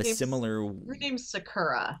they have similar. Her name's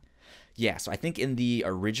Sakura. Yeah, so I think in the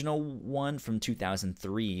original one from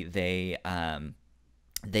 2003, in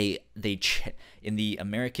the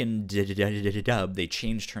American dub, they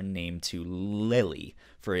changed her name to Lily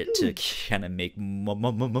for it to kind of make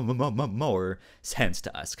more sense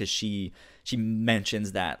to us, because she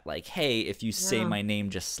mentions that, like, hey, if you say my name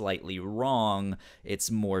just slightly wrong,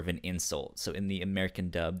 it's more of an insult. So in the American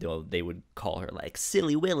dub, they would call her like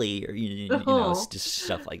Silly Willy, or just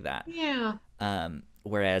stuff like that. Yeah.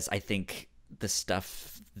 Whereas I think the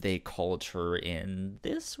stuff they called her in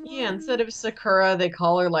this Yeah, one, instead of Sakura, they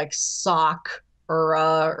call her like Sakura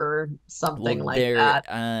or well, something like there that.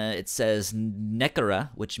 it says Nekara,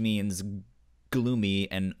 which means gloomy,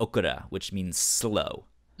 and Okura, which means slow.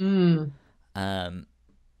 Mm. Um,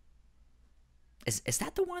 is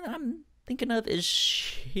that the one that I'm thinking of? Is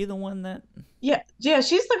she the one that? Yeah, yeah,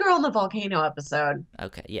 she's the girl in the volcano episode.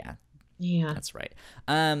 Okay, yeah, Yeah. that's right.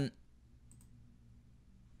 Um,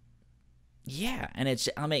 yeah, and it's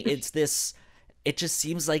I mean it's this. It just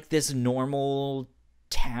seems like this normal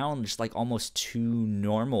town, just like almost too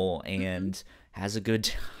normal, Mhm. and has a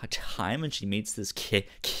good time. And she meets this kid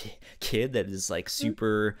that is like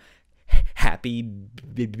super happy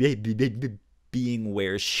being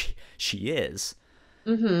where she is.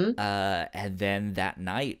 Mm-hmm. And then that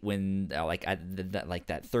night when like like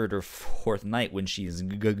that third or fourth night when she's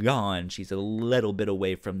gone, she's a little bit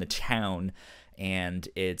away from the town, and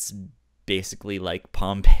it's basically like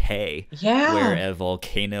Pompeii, where Yeah. a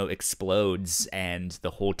volcano explodes and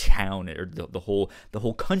the whole town, or the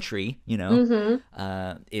whole country,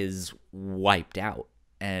 Mm-hmm. is wiped out.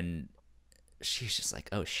 And she's just like,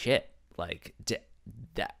 oh shit, like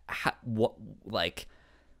that, what, like,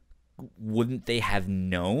 wouldn't they have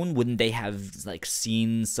known? Wouldn't they have like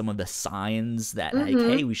seen some of the signs that, like, Mm-hmm.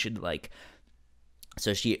 hey, we should like?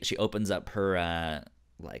 So she opens up her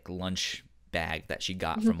like lunch bag that she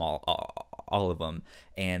got Mm-hmm. from all of them,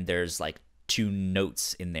 and there's like two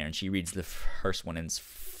notes in there, and she reads the first one, and it's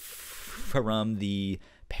from the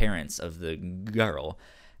parents of the girl.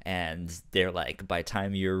 And they're like, by the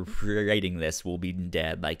time you're writing this, we'll be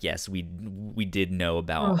dead. Like, yes, we did know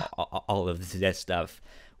about Oh, all of this stuff.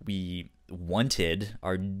 We wanted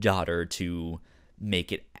our daughter to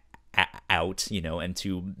make it out, and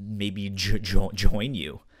to maybe join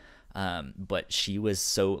you. But she was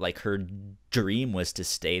so, like, her dream was to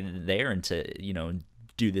stay there and to,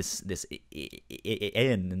 do this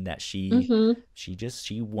in, and that mm-hmm.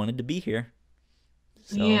 she wanted to be here.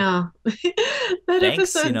 So Yeah. That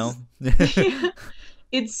thanks, episode's yeah,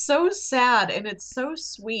 it's so sad and it's so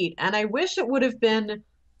sweet. And I wish it would have been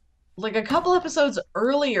like a couple episodes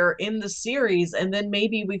earlier in the series, and then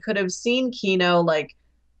maybe we could have seen Kino like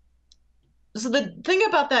so the thing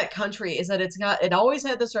about that country is that it always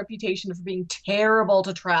had this reputation for being terrible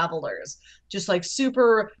to travelers, just like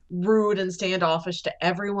super rude and standoffish to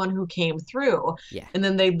everyone who came through. yeah. And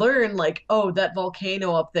then they learn like, oh, that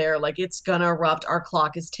volcano up there, like it's gonna erupt, our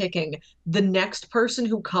clock is ticking. The next person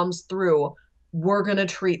who comes through, we're gonna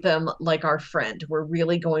treat them like our friend. We're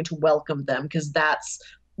really going to welcome them because that's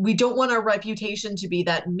we don't want our reputation to be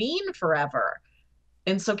that mean forever.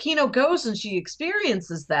 And so Kino goes and she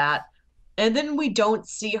experiences that, and then we don't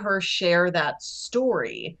see her share that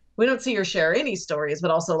story. We don't see her share any stories, but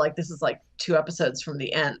also like this is like two episodes from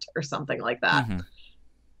the end or something like that. Hmm.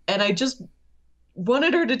 And I just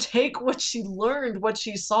wanted her to take what she learned, what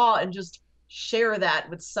she saw, and just share that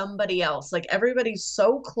with somebody else. Like everybody's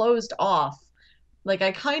so closed off. Like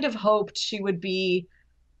I kind of hoped she would be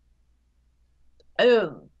uh,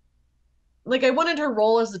 like I wanted her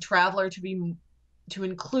role as a traveler to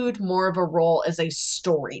include more of a role as a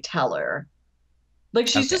storyteller. Like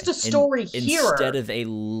she's just Okay. a And story instead hearer. of a Yeah.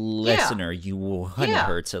 listener, you wanted Yeah.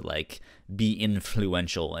 her to like be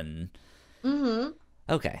influential. And Mm-hmm.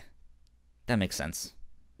 okay, that makes sense.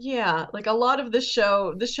 Yeah. Like a lot of this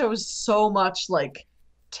show is so much like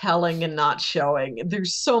telling and not showing.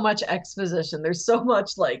 There's so much exposition. There's so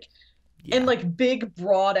much like and Yeah. like big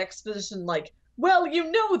broad exposition like well, you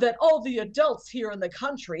know that all the adults here in the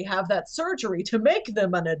country have that surgery to make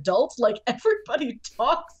them an adult. Like everybody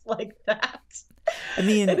talks like that. I And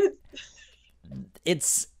mean, it's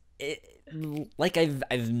it's it, like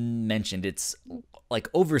I've mentioned, it's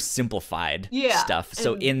like oversimplified yeah. stuff.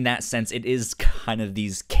 So And in that sense, it is kind of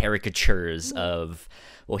these caricatures of,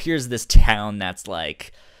 well, here's this town that's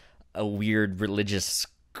like a weird religious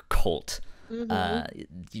cult.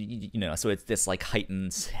 mm-hmm. So it's this like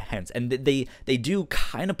heightened sense, and they do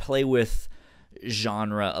kind of play with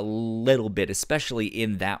genre a little bit, especially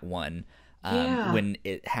in that one, Yeah. when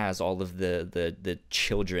it has all of the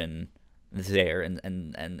children there,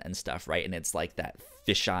 and stuff, right? And it's like that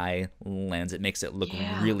fisheye lens. It makes it look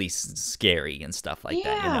Yeah. really scary and stuff like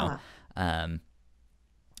that. Yeah. Um,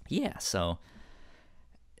 yeah. So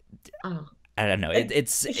Oh. I don't know.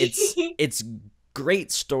 It's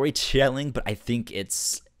great storytelling, but I think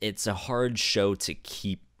it's a hard show to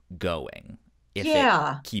keep going if it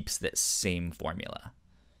Yeah. keeps that same formula.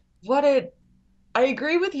 What it I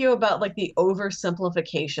agree with you about like the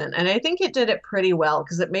oversimplification, and I think it did it pretty well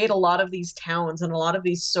because it made a lot of these towns and a lot of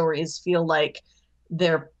these stories feel like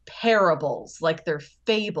they're parables, like they're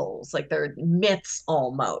fables, like they're myths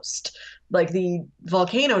almost. Like the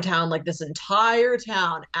volcano town, like this entire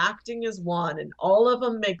town acting as one, and all of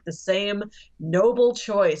them make the same noble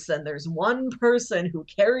choice. And there's one person who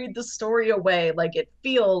carried the story away. Like it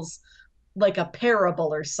feels like a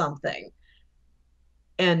parable or something.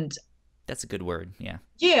 And That's a good word. Yeah.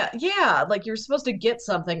 yeah, like you're supposed to get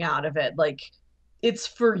something out of it. Like it's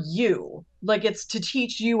for you. Like it's to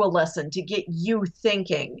teach you a lesson, to get you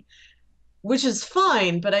thinking, which is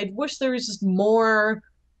fine, but I wish there was just more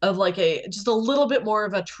of like a just a little bit more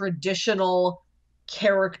of a traditional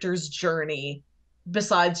character's journey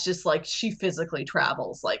besides just like she physically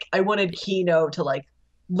travels. Like I wanted Kino to like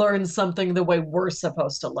learn something the way we're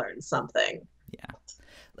supposed to learn something. Yeah.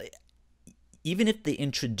 Like, even if they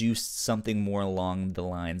introduced something more along the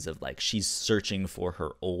lines of like she's searching for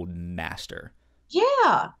her old master,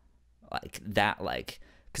 Yeah. like that, like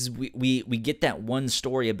because we get that one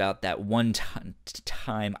story about that one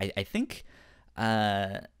time. I think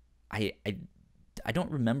I I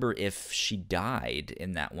don't remember if she died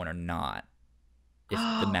in that one or not. If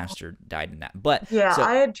the master died in that, but Yeah, so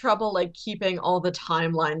I had trouble like keeping all the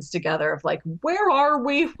timelines together of like, where are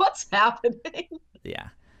we? What's happening? yeah.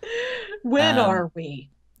 When are we?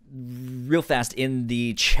 Real fast in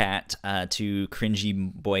the chat to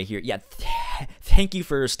Cringy Boy here. Yeah, thank you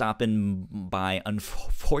for stopping by.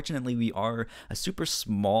 Unfortunately, we are a super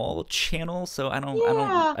small channel, so I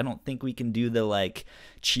don't think we can do the like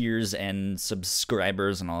cheers and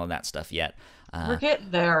subscribers and all of that stuff yet. We're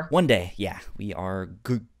getting there. One day, yeah, we are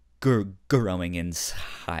growing in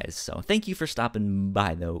size. So thank you for stopping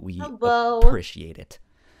by, though. We appreciate it.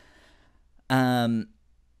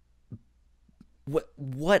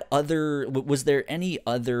 What other was there any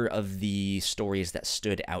other of the stories that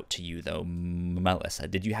stood out to you though, Melissa?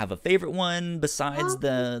 Did you have a favorite one besides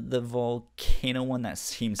the volcano one? That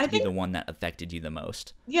seems to be the one that affected you the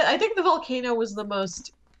most. Yeah, I think the volcano was the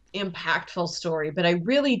most impactful story, but I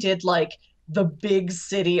really did like the big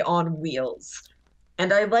city on wheels.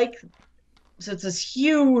 And I like so it's this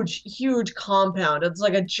huge compound. It's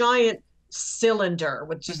like a giant cylinder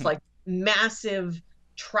with just like massive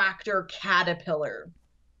tractor caterpillar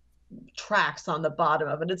tracks on the bottom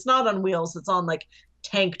of it. It's not on wheels, it's on like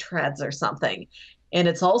tank treads or something. And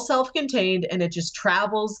it's all self-contained and it just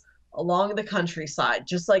travels along the countryside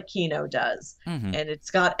just like Kino does. And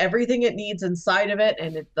it's got everything it needs inside of it,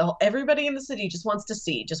 and everybody in the city just wants to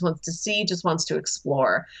see, just wants to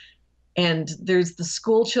explore. And there's the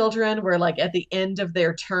school children where like at the end of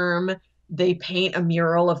their term they paint a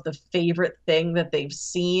mural of the favorite thing that they've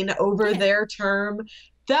seen over their term.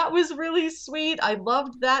 That was really sweet. I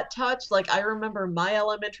loved that touch. Like I remember my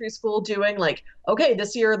elementary school doing like, okay,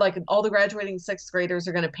 this year like all the graduating sixth graders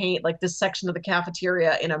are going to paint like this section of the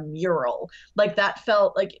cafeteria in a mural. Like that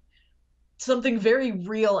felt like something very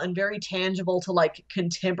real and very tangible to like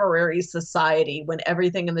contemporary society, when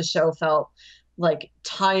everything in the show felt like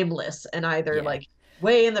timeless and either like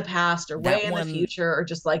way in the past or way in the future, or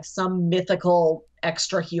just like some mythical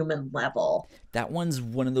extra human level. That one's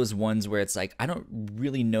one of those ones where it's like I don't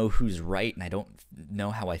really know who's right, and I don't know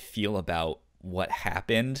how I feel about what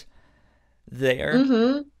happened there.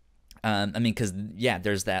 I mean, because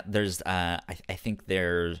there's I think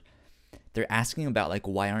they're asking about like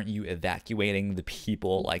why aren't you evacuating the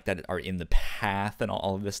people like that are in the path and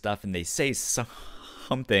all of this stuff, and they say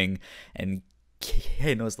something, and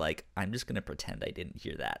Kano's like, I'm just gonna pretend I didn't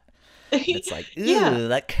hear that. And it's like, ooh,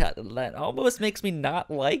 that almost makes me not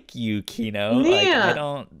like you, Kino. Like, I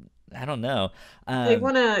don't know. They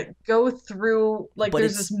want to go through like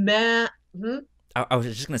there's this I was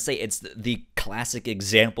just gonna say it's the classic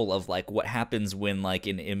example of like what happens when like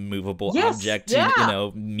an immovable object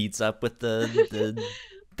meets up with the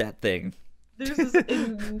that thing. There's this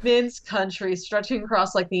immense country stretching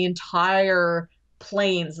across like the entire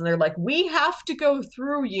plains, and they're like, we have to go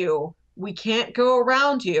through you, we can't go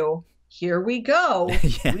around you, here we go.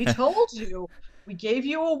 We told you, we gave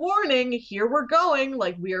you a warning, here we're going,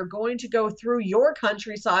 like we are going to go through your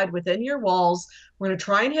countryside within your walls, we're going to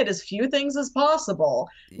try and hit as few things as possible.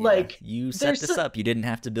 Like you set this up, you didn't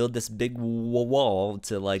have to build this big wall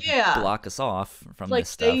to like block us off from like this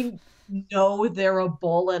stuff. They know they're a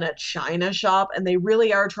bull in a china shop, and they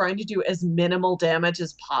really are trying to do as minimal damage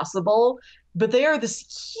as possible, but they are this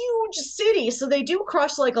huge city, so they do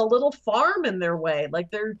crush like a little farm in their way,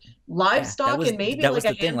 like their livestock, and maybe like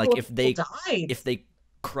a handful of people died. If they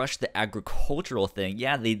crushed the agricultural thing,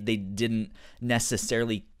 they didn't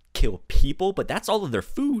necessarily kill people, but that's all of their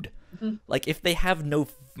food. Like if they have no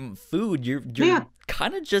food, you're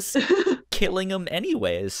kind of just killing them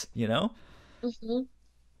anyways, you know.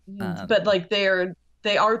 But like they're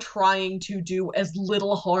they are trying to do as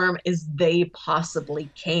little harm as they possibly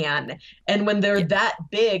can. And when they're Yeah. that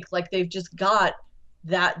big, like they've just got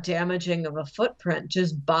that damaging of a footprint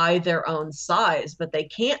just by their own size, but they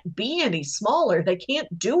can't be any smaller. They can't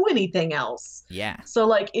do anything else. Yeah. So,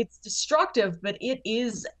 like, it's destructive, but it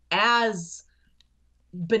is as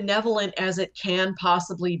benevolent as it can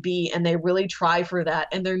possibly be. And they really try for that.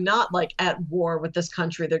 And they're not like at war with this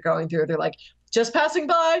country they're going through. They're like, just passing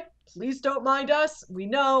by. Please don't mind us. We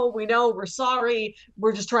know, we're sorry.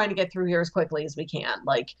 We're just trying to get through here as quickly as we can.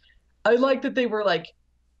 Like, I like that they were like,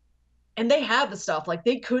 and they had the stuff, like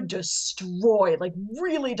they could destroy, like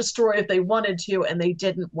really destroy if they wanted to, and they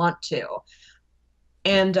didn't want to.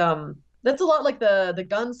 And that's a lot like the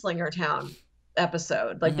Gunslinger Town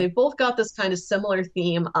episode. Like they've both got this kind of similar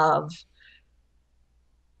theme of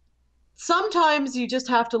sometimes you just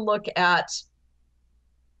have to look at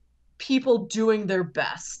people doing their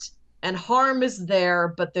best, and harm is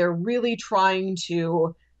there, but they're really trying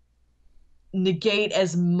to negate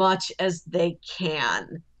as much as they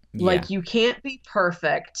can. Yeah. Like, you can't be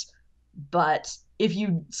perfect, but if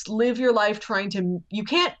you live your life trying to, you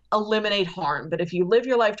can't eliminate harm, but if you live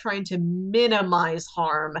your life trying to minimize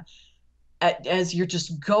harm as you're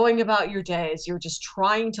just going about your days, you're just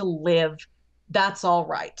trying to live, that's all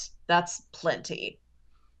right. That's plenty.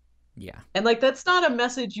 Yeah. And like, that's not a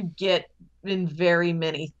message you get in very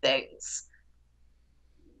many things.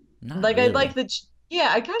 Not like, really. I like that. Yeah,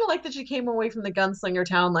 I kind of like that she came away from the Gunslinger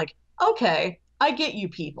Town like, okay, I get you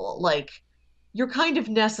people. Like, you're kind of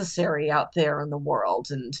necessary out there in the world.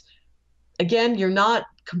 And again, you're not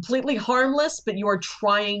completely harmless, but you are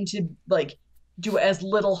trying to like do as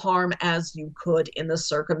little harm as you could in the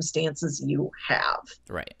circumstances you have.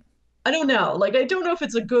 Right. I don't know. Like, I don't know if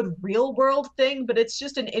it's a good real world thing, but it's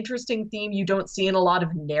just an interesting theme you don't see in a lot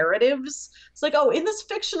of narratives. It's like, oh, in this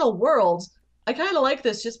fictional world, I kind of like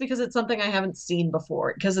this just because it's something I haven't seen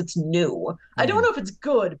before, because it's new. I don't know if it's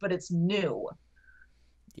good, but it's new.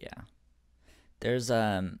 Yeah. There's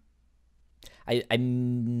I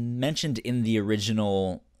mentioned in the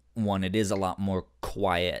original one it is a lot more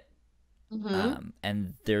quiet.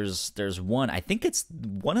 And there's one, I think it's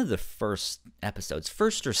one of the first episodes,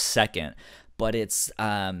 first or second, but it's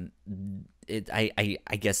I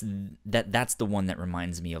guess that's the one that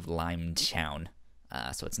reminds me of Limetown.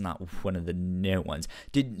 So it's not one of the new ones.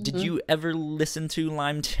 Did you ever listen to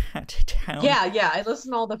Limetown? Yeah, I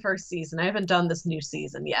listened to all the first season. I haven't done this new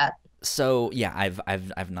season yet. So yeah,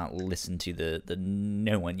 I've not listened to the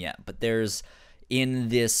new one yet, but there's in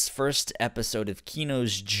this first episode of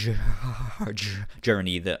Kino's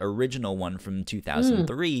journey, the original one from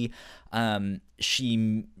 2003,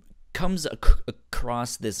 she comes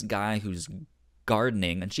across this guy who's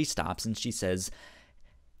gardening, and she stops and she says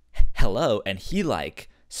hello, and he like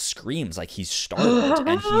screams like he's startled,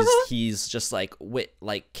 and he's just like, wait,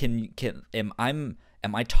 like am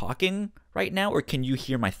I talking right now, or can you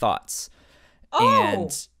hear my thoughts?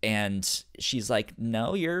 And she's like,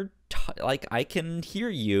 no, you're like, I can hear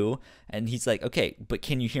you. And he's like, okay, but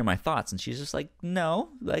can you hear my thoughts? And she's just like, no,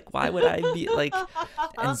 like, why would I be like?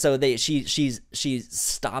 And so she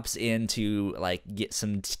stops in to like get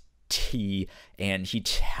some tea, and he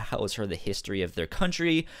tells her the history of their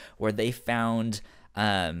country, where they found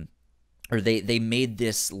or they made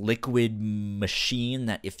this liquid machine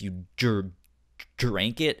that if you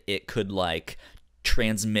drank it could like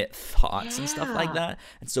transmit thoughts and stuff like that.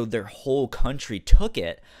 And so their whole country took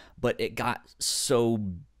it, but it got so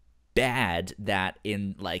bad that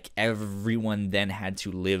in like everyone then had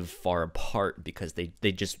to live far apart because they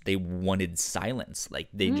wanted silence. Like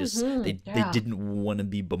they didn't want to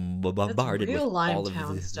be bombarded with all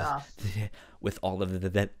of this stuff. with all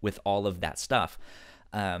of that stuff.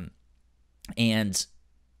 And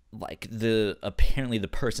like apparently the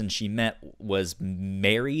person she met was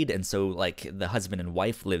married, and so like the husband and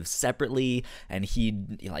wife live separately, and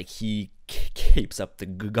he keeps up the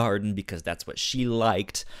garden because that's what she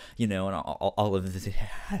liked, you know, and all of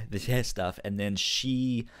this stuff. And then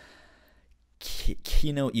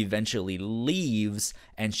Kino eventually leaves,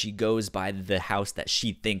 and she goes by the house that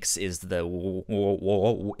she thinks is the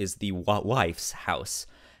wife's house,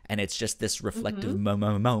 and it's just this reflective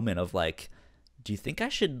moment of like, do you think I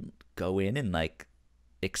should go in and like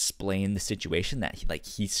explain the situation that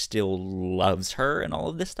he still loves her and all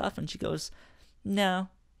of this stuff? And she goes, no,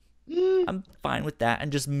 I'm fine with that,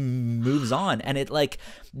 and just moves on. And it like,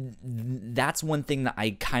 that's one thing that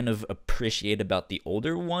I kind of appreciate about the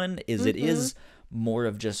older one is it is more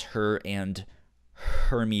of just her and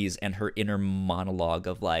Hermes and her inner monologue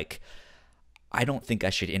of like, I don't think I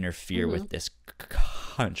should interfere with this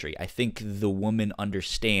country. I think the woman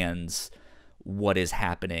understands what is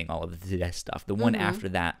happening, all of this stuff. The one after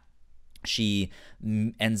that, she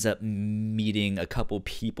ends up meeting a couple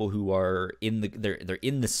people who are they're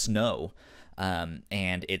in the snow,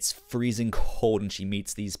 and it's freezing cold, and she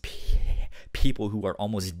meets these people who are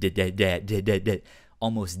almost dead,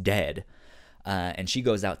 almost dead. And she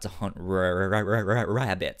goes out to hunt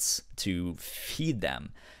rabbits to feed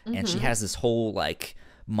them. And she has this whole like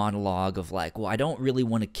monologue of like, well, I don't really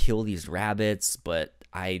want to kill these rabbits, but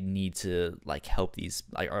I need to like help these,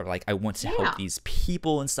 or like I want to help these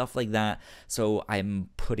people and stuff like that. So I'm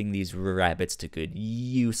putting these rabbits to good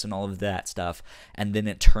use and all of that stuff. And then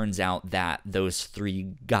it turns out that those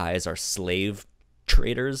 3 guys are slave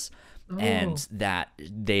traders, and that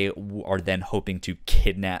they are then hoping to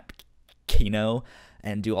kidnap Kino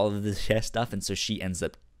and do all of this stuff. And so she ends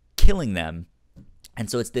up killing them. And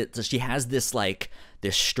so so she has this like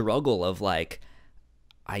this struggle of like,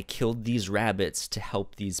 I killed these rabbits to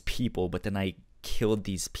help these people, but then I killed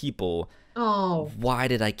these people. Oh, why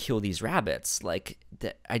did I kill these rabbits? Like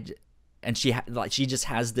and she she just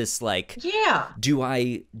has this like, do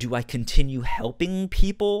I continue helping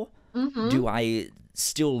people? Do I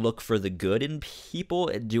still look for the good in people?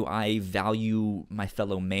 Do I value my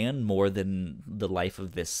fellow man more than the life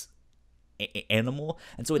of this animal?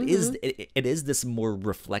 And so it is this more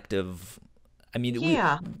reflective. I mean,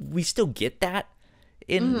 we still get that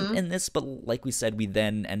in this, but like we said, we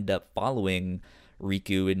then end up following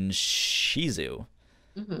Riku and Shizu,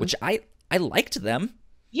 which I liked them.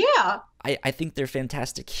 Yeah, I think they're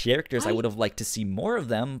fantastic characters. I would have liked to see more of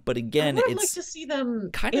them, but again, I would it's like to see them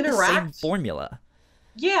kind of interact. the same formula.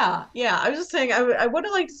 Yeah. I was just saying, I would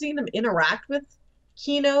have liked to see them interact with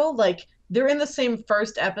Kino. Like, they're in the same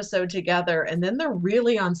first episode together, and then they're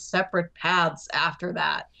really on separate paths after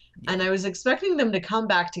that. Yeah. And I was expecting them to come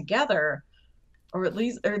back together, or at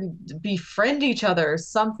least befriend each other or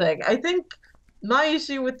something. I think my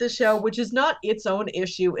issue with the show, which is not its own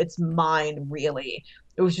issue, it's mine, really.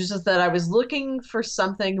 It was just that I was looking for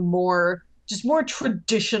something more, just more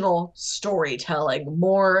traditional storytelling,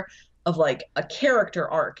 more of like a character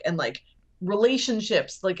arc and like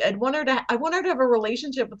relationships. Like I want her to have a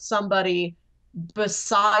relationship with somebody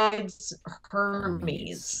besides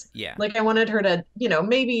Hermes. Yeah. Like I wanted her to,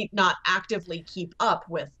 maybe not actively keep up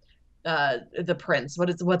with the prince.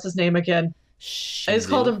 What's his name again? Shizu, I just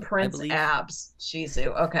called him Prince Abs. Shizu.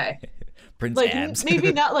 Okay. Prince like Abs.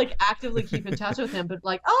 maybe not like actively keep in touch with him, but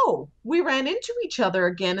like, oh, we ran into each other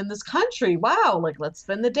again in this country. Wow, like let's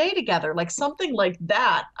spend the day together. Like something like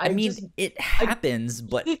that. I mean, it happens,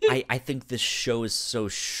 but I think this show is so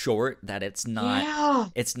short that it's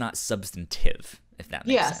not substantive, if that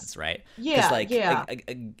makes sense, right? Yeah. Like,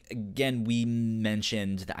 again, we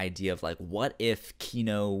mentioned the idea of like, what if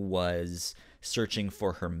Kino was searching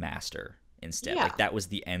for her master instead? Like that was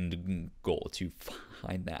the end goal, to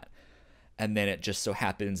find that. And then it just so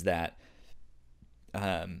happens that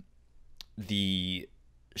the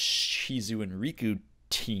Shizu and Riku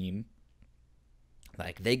team,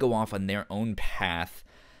 like they go off on their own path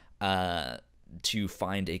to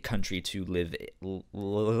find a country to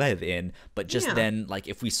live in. But just then, like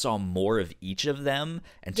if we saw more of each of them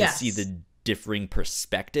and to see the differing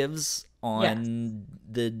perspectives on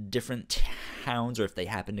the different towns, or if they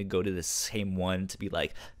happen to go to the same one, to be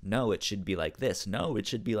like, no, it should be like this, no, it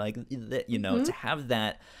should be like that, to have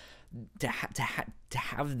that, to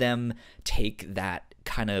have them take that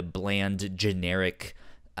kind of bland, generic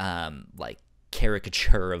like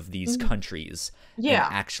caricature of these countries and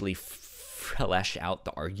actually flesh out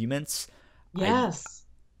the arguments.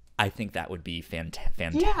 I think that would be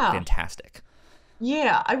fantastic.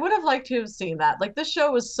 Yeah, I would have liked to have seen that. Like this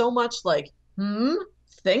show was so much like,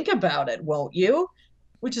 think about it, won't you?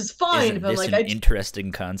 Which is fine, Isn't but this like an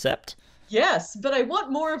interesting concept? Yes, but I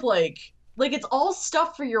want more of like it's all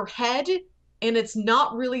stuff for your head and it's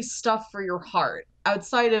not really stuff for your heart.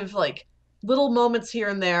 Outside of like little moments here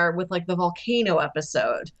and there with like the volcano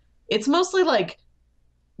episode. It's mostly like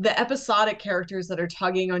the episodic characters that are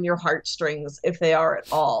tugging on your heartstrings, if they are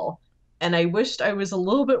at all. And I wished I was a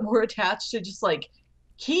little bit more attached to just like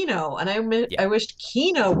Kino, and I wished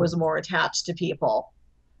Kino was more attached to people.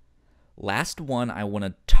 Last one I want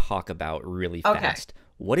to talk about really fast.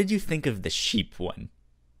 What did you think of the sheep one?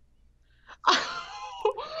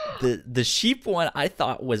 The sheep one I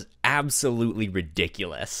thought was absolutely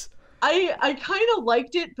ridiculous. I kind of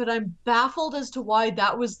liked it, but I'm baffled as to why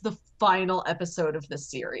that was the final episode of the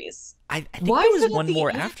series. I think there was one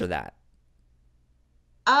more after that.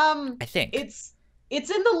 I think it's in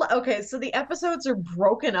the so the episodes are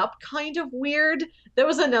broken up kind of weird. There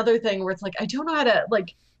was another thing where it's like I don't know how to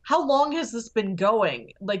like how long has this been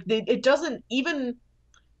going? Like it doesn't even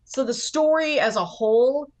So the story as a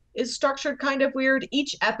whole is structured kind of weird.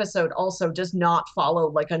 Each episode also does not follow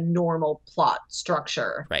like a normal plot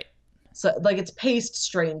structure. Right. So like it's paced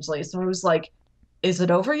strangely. So I was like, is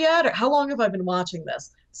it over yet? Or how long have I been watching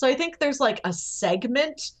this? So I think there's like a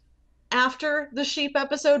segment after the sheep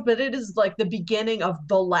episode, but it is like the beginning of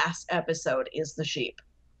the last episode is the sheep.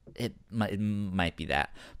 It might be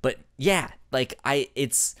that. But yeah, like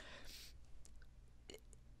it's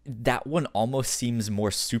that one almost seems more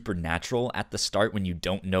supernatural at the start when you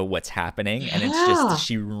don't know what's happening, and it's just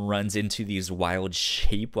she runs into these wild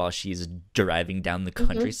sheep while she's driving down the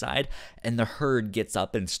countryside, and the herd gets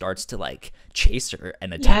up and starts to like chase her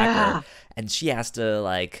and attack her, and she has to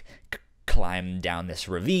like climb down this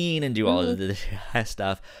ravine and do all of this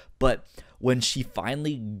stuff. But when she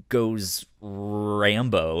finally goes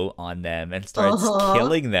Rambo on them and starts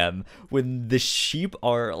killing them, when the sheep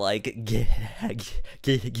are like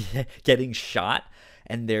getting shot,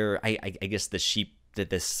 and I guess the sheep, that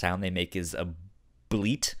this sound they make is a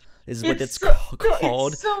bleat, is what it's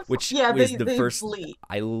called, which was the first bleat.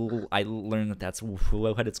 I learned that that's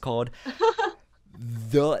what it's called.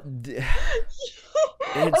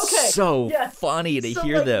 It's funny to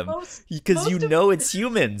hear them, because you know it's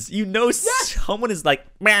humans. You know someone is like,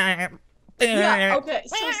 yeah, okay.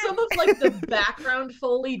 So some of like the background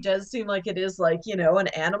Foley does seem like it is like, you know, an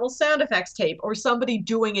animal sound effects tape or somebody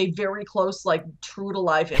doing a very close, like true to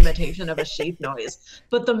life imitation of a sheep noise.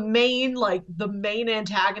 But the main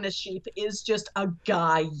antagonist sheep is just a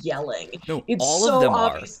guy yelling. No, it's all so of them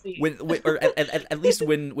obviously... are. Or at least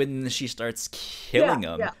when she starts killing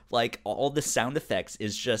them, like all the sound effects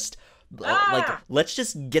is just like, let's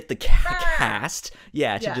just get the cast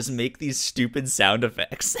to just make these stupid sound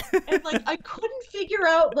effects. And like I couldn't figure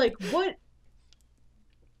out like what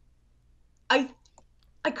I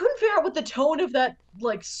couldn't figure out what the tone of that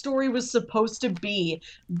like story was supposed to be,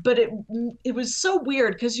 but it was so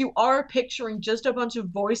weird because you are picturing just a bunch of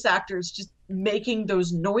voice actors just making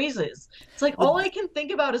those noises. It's like all I can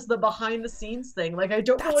think about is the behind the scenes thing. Like I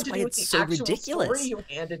don't know what to do with the actual story you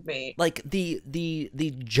handed me. Like the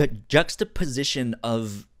juxtaposition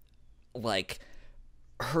of like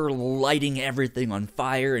her lighting everything on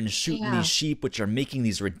fire and shooting these sheep, which are making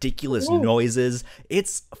these ridiculous noises.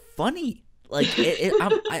 It's funny. Like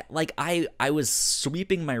I was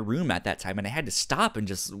sweeping my room at that time, and I had to stop and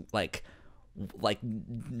just like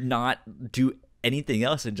not do anything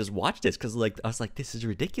else and just watch this, because like I was like, this is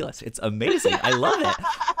ridiculous. It's amazing. I love it.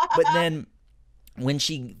 But then when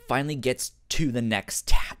she finally gets to the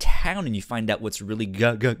next town and you find out what's really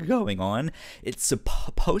going on, it's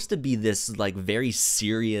supposed to be this like very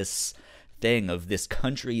serious thing of this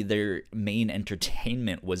country. Their main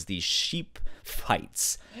entertainment was these sheep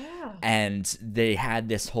fights. And they had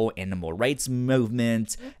this whole animal rights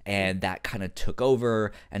movement, and that kind of took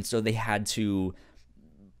over, and so they had to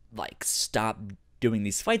like stop doing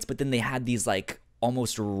these fights. But then they had these like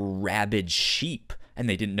almost rabid sheep, and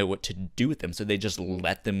they didn't know what to do with them, so they just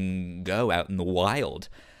let them go out in the wild.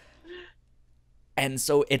 And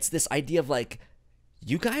so it's this idea of like,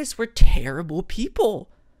 you guys were terrible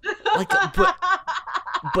people, like,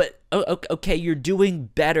 but okay, you're doing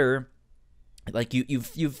better. Like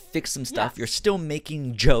you've fixed some stuff. You're still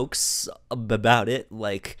making jokes about it,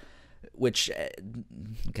 like, which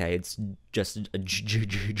okay, it's just a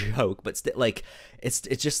joke, but like it's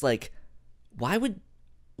just like, why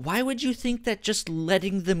would you think that just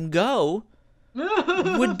letting them go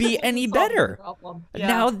would be any better?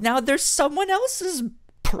 Now there's someone else's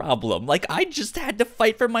problem. Like I just had to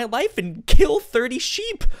fight for my life and kill 30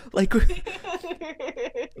 sheep. Like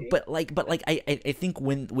but I think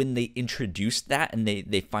when they introduced that and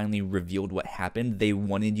they finally revealed what happened, they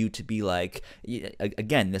wanted you to be like,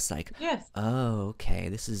 again, this like, oh, okay,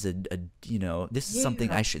 this is a you know, this is something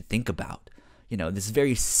I should think about. You know, this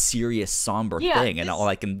very serious, somber thing, and all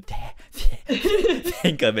I can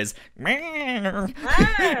think of is this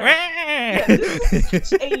is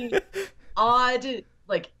such a odd,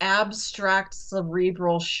 like abstract,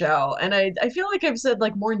 cerebral show, and I feel like I've said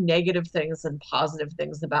like more negative things than positive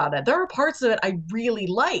things about it. There are parts of it I really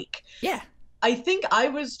like. I think I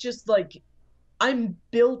was just like, I'm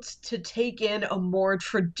built to take in a more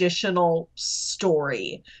traditional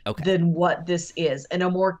story than what this is, and a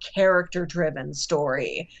more character-driven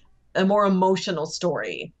story, a more emotional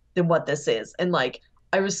story than what this is. And like,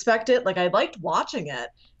 I respect it. Like, I liked watching it,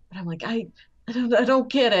 but I'm like, I don't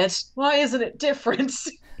get it. Why isn't it different?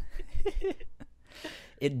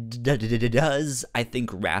 It does, I think,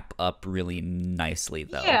 wrap up really nicely,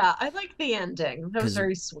 though. Yeah, I like the ending. That was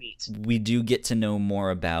very sweet. We do get to know more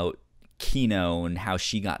about Kino and how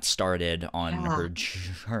she got started on her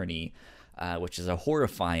journey. which is a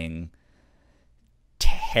horrifying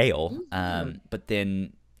tale. But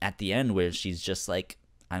then at the end, where she's just like,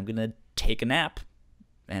 I'm gonna take a nap,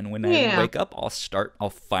 and when I wake up, I'll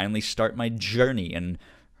finally start my journey. And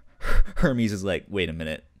Hermes is like, wait a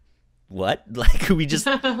minute, what? Like, we've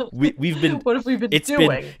been, what have we been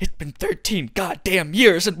doing? It's been 13 goddamn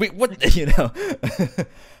years, and what, you know?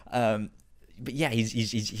 But yeah,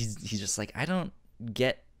 he's just like, I don't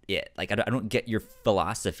get it. Like, I don't get your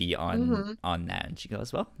philosophy on that. And she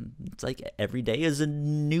goes, well, it's like every day is a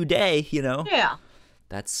new day, you know? Yeah.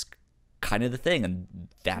 That's kind of the thing, and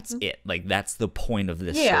that's it. Like, that's the point of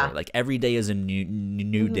this story. Like, every day is a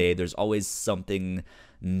new day. There's always something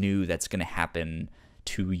new that's gonna happen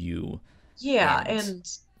to you. Yeah, and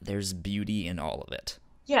there's beauty in all of it.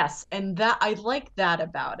 Yes, and that I like that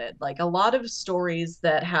about it. Like, a lot of stories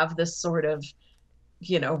that have this sort of,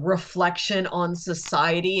 you know, reflection on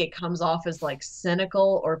society, it comes off as like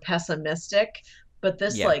cynical or pessimistic, but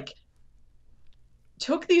this like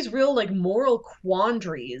took these real like moral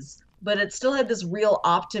quandaries, but it still had this real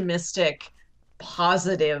optimistic,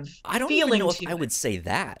 positive I don't feeling even know to if I would say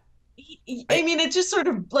that. I mean, it just sort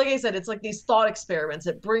of, like I said, it's like these thought experiments.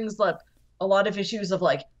 It brings up a lot of issues of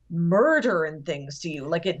like murder and things to you.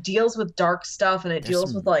 Like, it deals with dark stuff, and it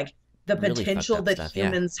deals with like the really potential that stuff,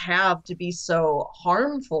 humans have to be so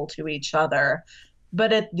harmful to each other.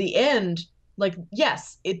 But at the end, like,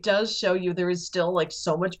 yes, it does show you there is still like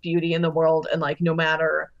so much beauty in the world, and like no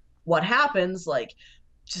matter what happens, like,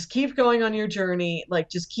 just keep going on your journey, like,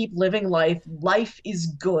 just keep living life. Life is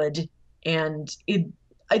good, and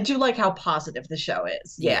I do like how positive the show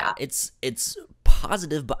is. Yeah. It's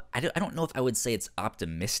positive, but I don't know if I would say it's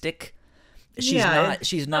optimistic. She's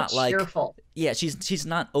not like cheerful. Yeah, she's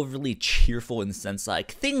not overly cheerful in the sense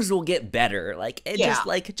like things will get better. Like,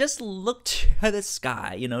 just look to the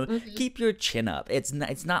sky, you know, keep your chin up. It's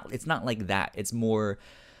not like that. It's more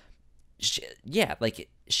like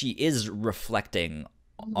she is reflecting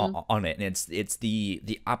on it, and it's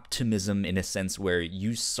the optimism in a sense where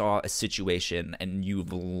you saw a situation and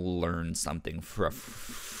you've learned something from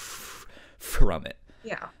it.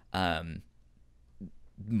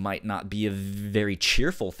 Might not be a very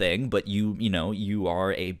cheerful thing, but you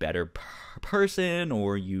are a better person,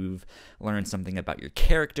 or you've learned something about your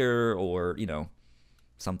character, or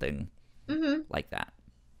something like that.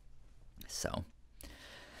 So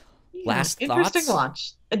last interesting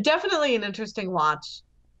thoughts? Watch. Definitely an interesting watch.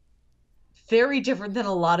 Very different than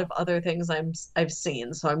a lot of other things I've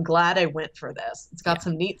seen. So I'm glad I went for this. It's got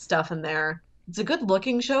some neat stuff in there. It's a good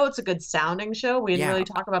looking show. It's a good sounding show. We didn't really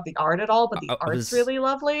talk about the art at all, but the art's really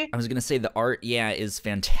lovely. I was going to say the art, is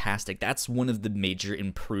fantastic. That's one of the major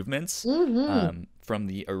improvements from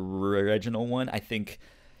the original one. I think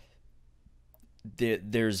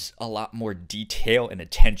there's a lot more detail and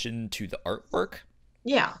attention to the artwork.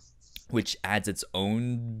 Yeah. Which adds its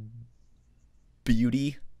own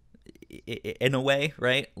beauty in a way,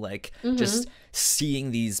 right? Like just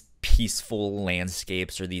seeing these peaceful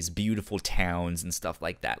landscapes or these beautiful towns and stuff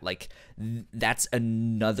like that, like that's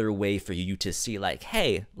another way for you to see like,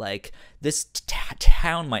 hey, like this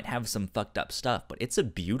town might have some fucked up stuff, but it's a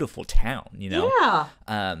beautiful town,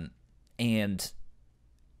 and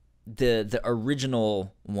the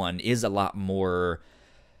original one is a lot more,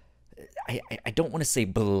 I don't want to say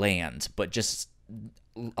bland, but just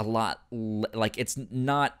a lot, like, it's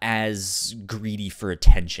not as greedy for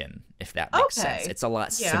attention, if that makes sense. It's a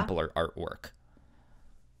lot simpler artwork.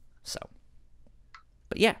 So,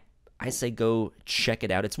 but yeah, I say go check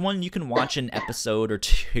it out. It's one you can watch an episode or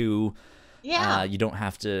two. You don't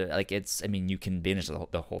have to, like, you can binge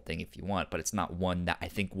the whole thing if you want, but it's not one that I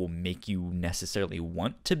think will make you necessarily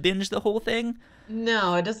want to binge the whole thing.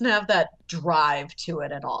 No, it doesn't have that drive to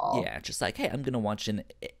it at all. Yeah, just like, hey, I'm gonna watch an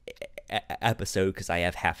episode because I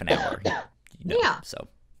have half an hour. So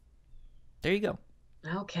there you go.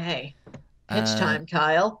 Okay. Pitch time,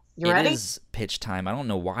 Kyle. You ready? It is pitch time. I don't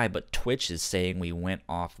know why, but Twitch is saying we went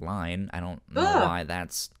offline. I don't know why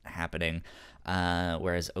that's happening.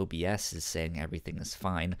 Whereas OBS is saying everything is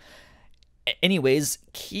fine. Anyways,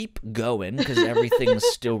 keep going because everything's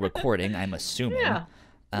still recording, I'm assuming.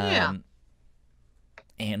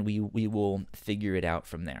 And we will figure it out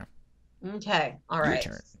from there. Okay. All right.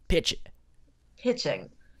 Your turn. Pitch it. Pitching.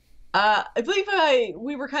 I believe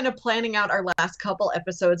we were kind of planning out our last couple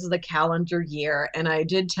episodes of the calendar year, and I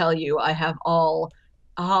did tell you I have all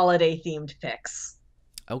holiday themed picks.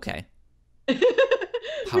 Okay.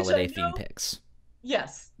 Holiday themed picks.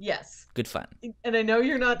 Yes. Good fun. And I know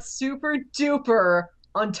you're not super duper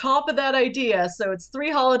on top of that idea, so it's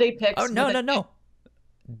 3 holiday picks. Oh, no.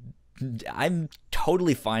 I'm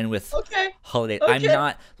totally fine with Okay. holiday. Okay.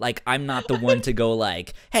 I'm not the one to go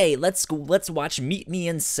like, hey, let's watch Meet Me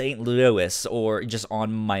in St. Louis, or just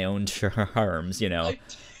on my own terms, you know.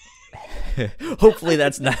 I, Hopefully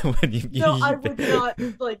that's not what no, I would not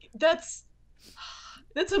like that's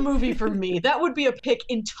a movie for me. That would be a pick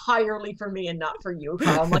entirely for me and not for you,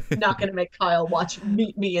 Kyle. I'm like not gonna make Kyle watch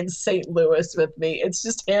Meet Me in St. Louis with me. It's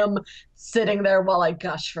just him sitting there while I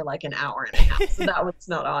gush for like an hour and a half. So that one's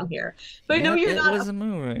not on here. But I know Yep, it was a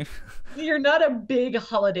movie. you're not a big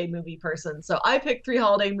holiday movie person. So I picked 3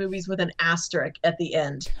 holiday movies with an asterisk at the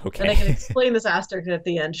end. Okay. And I can explain this asterisk at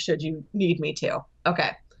the end should you need me to.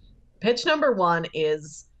 Okay. Pitch number 1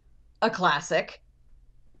 is a classic.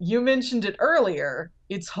 You mentioned it earlier.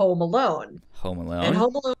 It's Home Alone. Home Alone. And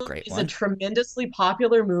Home Alone Great is one. a tremendously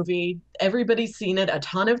popular movie. Everybody's seen it a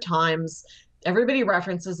ton of times. Everybody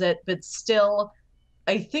references it, but still,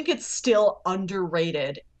 I think it's still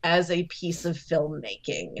underrated as a piece of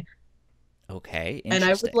filmmaking. Okay, And I would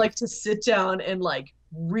interesting. like to sit down and like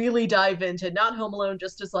really dive into not Home Alone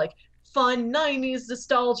just as like fun 90s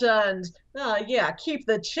nostalgia and yeah, keep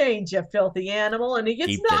the change, you filthy animal. And he gets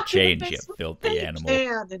Keep the knocked in the change, you face with filthy a animal.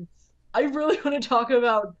 can. And I really want to talk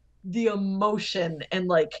about the emotion and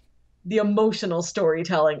like the emotional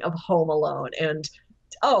storytelling of Home Alone. And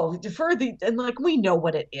and like we know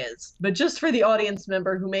what it is, but just for the audience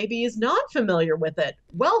member who maybe is not familiar with it,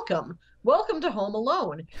 welcome to Home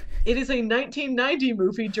Alone. It is a 1990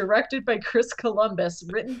 movie directed by Chris Columbus,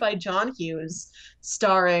 written by John Hughes,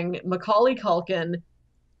 starring Macaulay Culkin,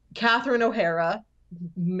 Catherine O'Hara,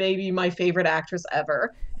 maybe my favorite actress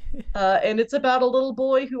ever. And it's about a little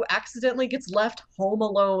boy who accidentally gets left home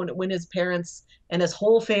alone when his parents and his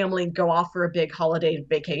whole family go off for a big holiday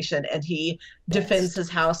vacation, and he defends Best his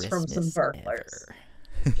house from some Christmas burglars.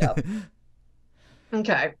 ever. Yep.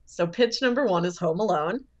 Okay, so pitch number 1 is Home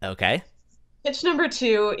Alone. Okay. Pitch number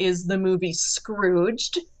 2 is the movie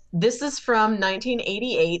Scrooged. This is from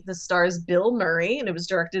 1988. This stars Bill Murray, and it was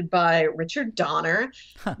directed by Richard Donner.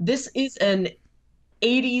 Huh. This is an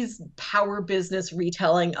 80s power business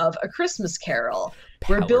retelling of A Christmas Carol,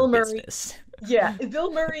 where Bill Murray, yeah,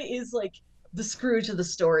 Bill Murray is like the Scrooge of the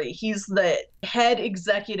story. He's the head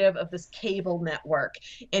executive of this cable network,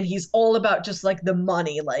 and he's all about just like the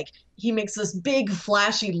money. Like he makes this big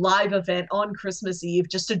flashy live event on Christmas Eve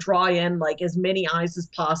just to draw in like as many eyes as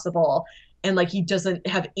possible. And like he doesn't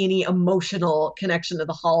have any emotional connection to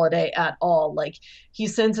the holiday at all. Like he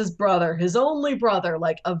sends his brother, his only brother,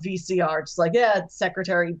 like a VCR, just like, yeah,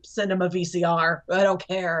 secretary, send him a VCR. I don't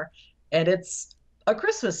care. And it's A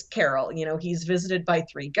Christmas Carol. You know, he's visited by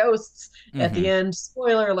 3 ghosts. At the end,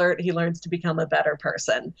 spoiler alert, he learns to become a better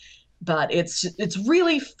person. But it's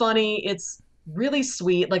really funny. It's really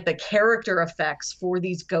sweet. Like the character effects for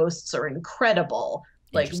these ghosts are incredible.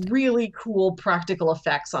 Like really cool practical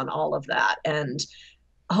effects on all of that. And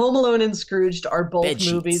Home Alone and Scrooged are both Bed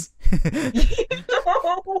movies.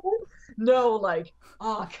 No, like,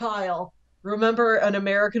 Kyle, remember An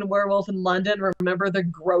American Werewolf in London? Remember the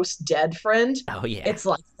gross dead friend? Oh yeah. It's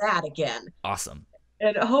like that again. Awesome.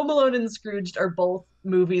 And Home Alone and Scrooged are both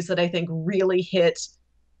movies that I think really hit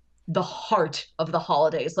the heart of the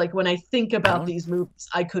holidays. Like when I think about these movies,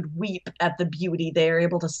 I could weep at the beauty they are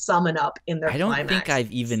able to summon up in their climax. I don't think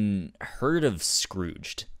I've even heard of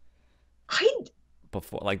Scrooged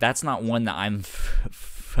before. Like that's not one that I'm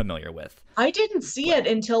familiar with. I didn't see it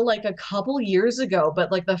until like a couple years ago, but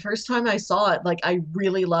like the first time I saw it, like I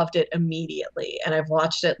really loved it immediately. And I've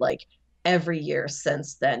watched it like every year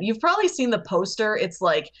since then. You've probably seen the poster. It's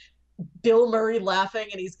like Bill Murray laughing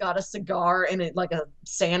and he's got a cigar and it like a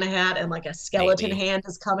Santa hat and like a skeleton hand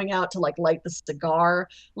is coming out to like light the cigar.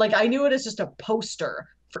 Like I knew it as just a poster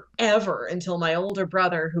forever until my older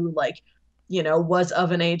brother, who like, you know, was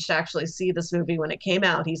of an age to actually see this movie when it came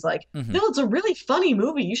out. He's like, no, it's a really funny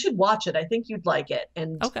movie. You should watch it. I think you'd like it.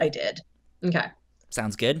 And I did. Okay.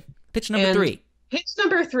 Sounds good. Pitch number 3. Pitch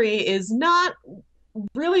number 3 is not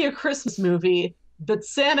really a Christmas movie, but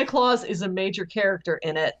Santa Claus is a major character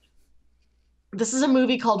in it. This is a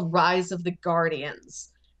movie called Rise of the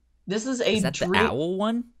Guardians. This is the owl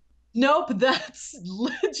one? Nope, that's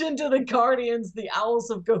Legend of the Guardians, the Owls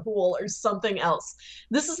of Ga'Hoole, or something else.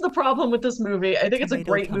 This is the problem with this movie. I think it's a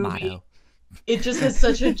great movie. It just has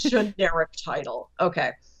such a generic title.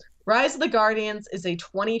 Okay. Rise of the Guardians is a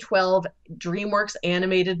 2012 DreamWorks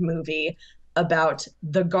animated movie about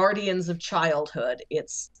the guardians of childhood.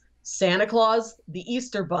 It's Santa Claus, the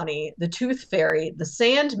Easter Bunny, the Tooth Fairy, the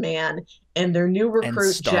Sandman, and their new recruit,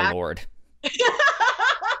 and Star-Lord.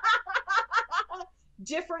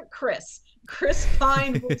 different Chris. Chris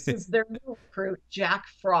Pine versus their new recruit, Jack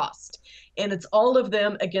Frost. And it's all of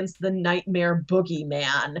them against the nightmare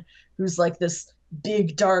boogeyman, who's like this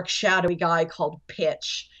big, dark, shadowy guy called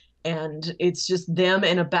Pitch. And it's just them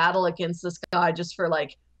in a battle against this guy just for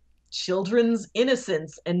like children's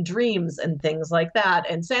innocence and dreams and things like that.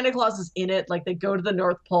 And Santa Claus is in it. Like they go to the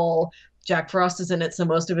North Pole. Jack Frost is in it, so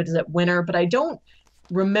most of it is at winter. But I don't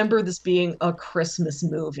remember this being a Christmas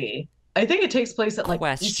movie. I think it takes place at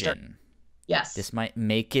like Easter. Yes. This might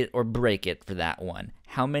make it or break it for that one.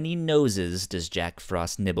 How many noses does Jack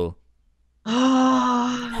Frost nibble?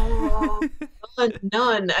 Oh,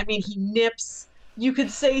 none. I mean, he nips. You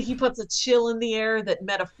could say he puts a chill in the air that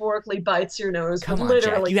metaphorically bites your nose. Come but on,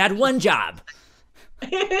 literally, Jack. You had one job.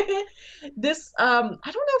 This, I don't know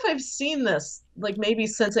if I've seen this, like maybe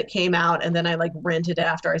since it came out, and then I like rented it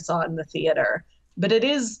after I saw it in the theater. But it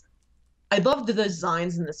is, I love the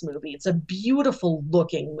designs in this movie. It's a beautiful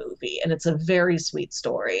looking movie, and it's a very sweet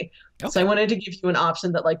story. Okay. So I wanted to give you an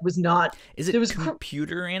option that like was not. Is it was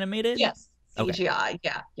computer animated? Yes, CGI.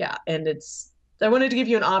 Okay. Yeah, and it's. I wanted to give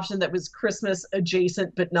you an option that was Christmas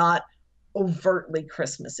adjacent, but not overtly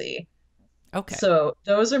Christmassy. Okay. So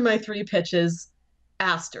those are my 3 pitches.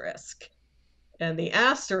 Asterisk. And the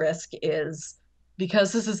asterisk is,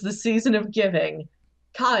 because this is the season of giving,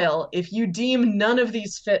 Kyle, if you deem none of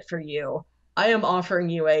these fit for you, I am offering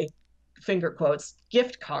you a, finger quotes,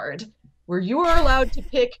 gift card where you are allowed to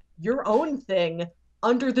pick your own thing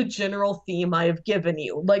under the general theme I have given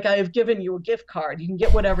you. Like I have given you a gift card. You can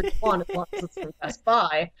get whatever you want as long as it's from Best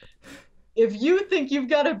Buy. If you think you've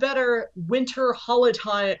got a better winter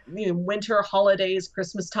holiday, winter holidays,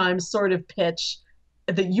 Christmas time sort of pitch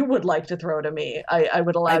that you would like to throw to me, I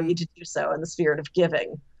would allow you to do so in the spirit of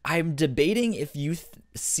giving. I'm debating if you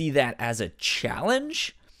see that as a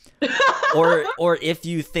challenge or if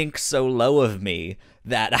you think so low of me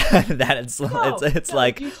that it's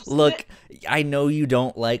like, look, I know you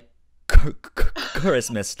don't like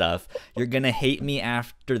Christmas stuff. You're going to hate me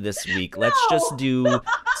after this week. Let's just do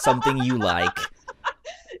something you like.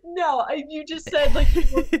 No, you just said like you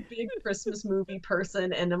were a big Christmas movie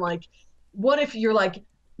person, and I'm like, what if you're like,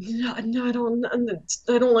 no, I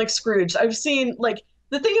don't like Scrooge. I've seen like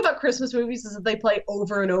the thing about Christmas movies is that they play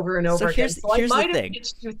over and over and over again. So I might have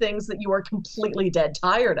pitched you things that you are completely dead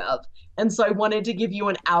tired of, and so I wanted to give you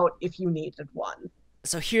an out if you needed one.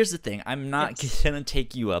 So here's the thing. I'm not gonna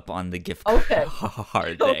take you up on the gift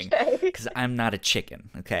card thing because I'm not a chicken.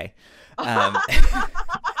 Okay.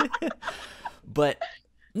 But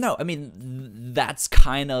no, I mean, that's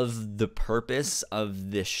kind of the purpose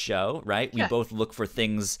of this show, right? We both look for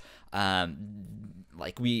things,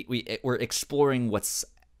 like we're exploring what's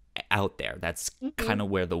out there. That's kind of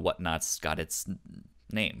where the Whatnauts got its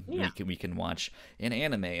name. Yeah. We can watch an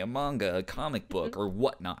anime, a manga, a comic book, or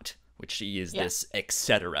whatnot, which is this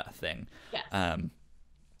etc. thing. Yes. And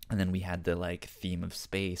then we had the like theme of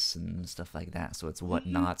space and stuff like that. So it's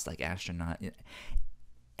whatnots, like astronaut.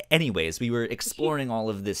 Anyways, we were exploring all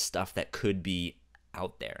of this stuff that could be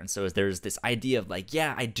out there. And so there's this idea of like,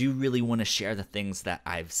 yeah, I do really want to share the things that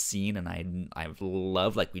I've seen and I've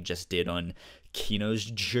loved, like we just did on Kino's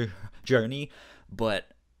journey. But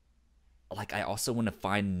like, I also want to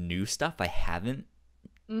find new stuff I haven't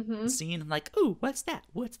seen. I'm like, ooh, what's that?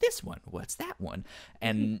 What's this one? What's that one?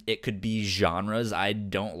 And it could be genres I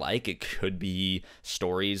don't like. It could be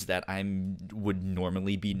stories that I would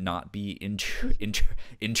normally not be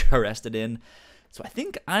interested in. So I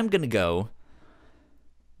think I'm gonna go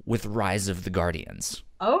with Rise of the Guardians.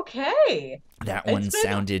 Okay. That one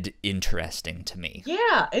sounded interesting to me.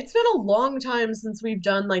 Yeah, it's been a long time since we've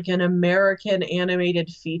done like an American animated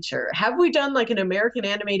feature. Have we done like an American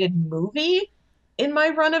animated movie in my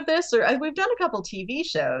run of this? Or we've done a couple TV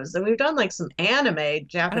shows and we've done like some anime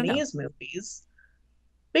Japanese movies.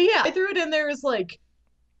 But yeah, I threw it in there as like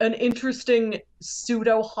an interesting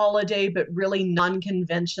pseudo holiday but really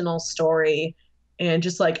non-conventional story, and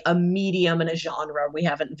just like a medium and a genre we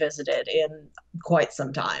haven't visited in quite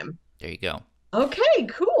some time. There you go. Okay,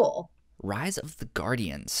 cool. Rise of the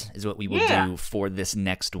Guardians is what we will do for this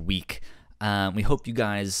next week. We hope you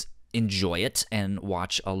guys enjoy it and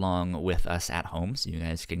watch along with us at home, so you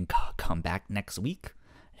guys can come back next week,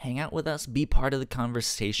 hang out with us, be part of the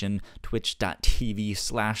conversation.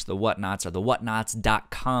 Twitch.tv/thewhatnauts or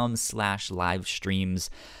thewhatnauts.com/live streams.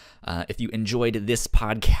 If you enjoyed this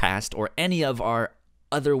podcast or any of our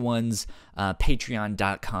other ones,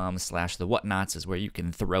 patreon.com/thewhatnauts is where you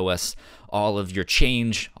can throw us all of your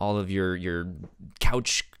change, all of your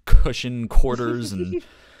couch cushion quarters and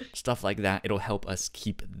stuff like that. It'll help us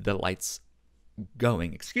keep the lights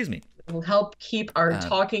going. Excuse me. It'll help keep our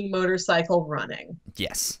talking motorcycle running.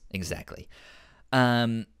 Yes, exactly.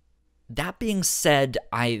 That being said,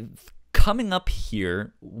 coming up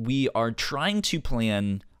here, we are trying to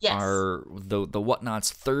plan the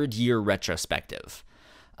Whatnauts third year retrospective.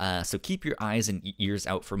 So keep your eyes and ears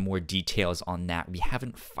out for more details on that. We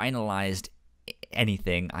haven't finalized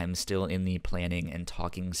anything. I'm still in the planning and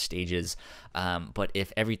talking stages. But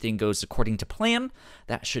if everything goes according to plan,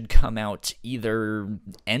 that should come out either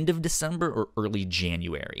end of December or early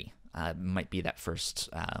January. Might be that first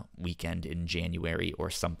weekend in January or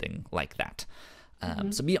something like that.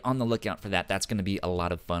 So be on the lookout for that. That's going to be a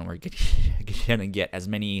lot of fun. We're going to get as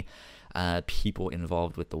many people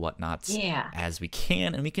involved with the Whatnauts as we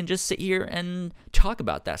can, and we can just sit here and talk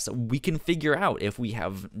about that so we can figure out if we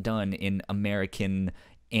have done an American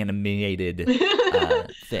animated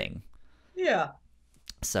thing. Yeah.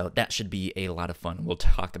 So that should be a lot of fun. We'll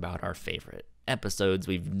talk about our favorite episodes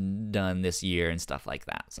we've done this year and stuff like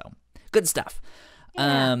that. So good stuff.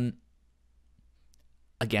 Yeah.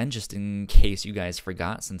 Again, just in case you guys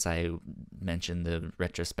forgot, since I mentioned the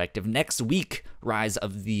retrospective, next week, Rise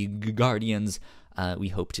of the Guardians, we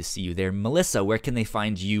hope to see you there. Melissa, where can they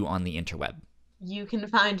find you on the interweb? You can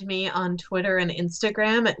find me on Twitter and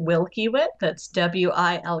Instagram at Wilkywit. That's WILKYWIT.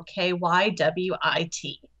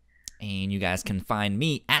 And you guys can find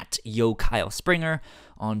me at YoKyleSpringer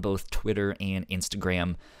on both Twitter and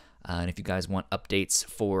Instagram. And if you guys want updates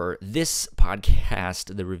for this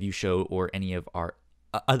podcast, the review show, or any of our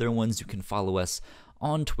other ones, you can follow us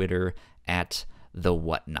on Twitter at the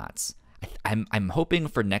Whatnauts. I'm hoping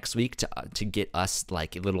for next week to get us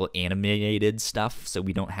like a little animated stuff, so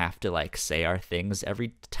we don't have to like say our things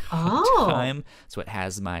every time. So it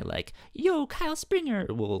has my like "Yo, Kyle Springer"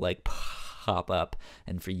 will like pop up,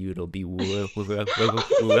 and for you it'll be like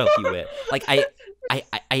I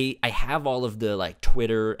have all of the like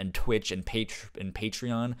Twitter and Twitch and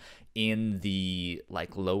Patreon in the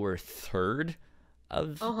like lower third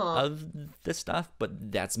of the stuff,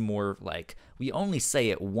 but that's more like we only say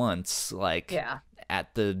it once, like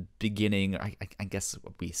at the beginning. I guess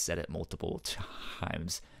we said it multiple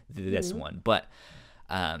times this one, but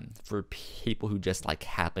for people who just like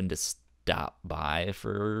happen to stop by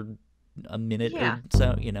for a minute or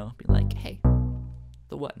so, you know, be like, hey,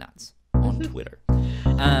 the Whatnauts on Twitter.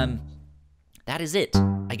 That is it.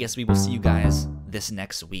 I guess we will see you guys this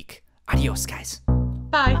next week. Adios, guys.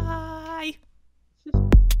 Bye.